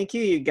right. Thank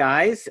you, you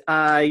guys.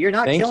 You're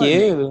not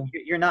killing me.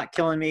 You're not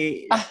killing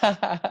me.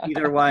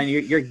 Either one.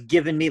 You're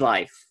giving me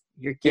life.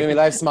 You're giving me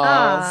life,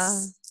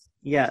 Smalls.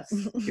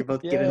 Yes, you're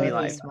both giving me Yay.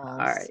 life. All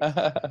right.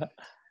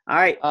 All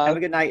right. Have a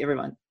good night,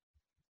 everyone.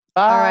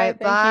 Bye. All right.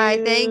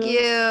 Bye. Thank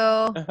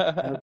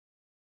you.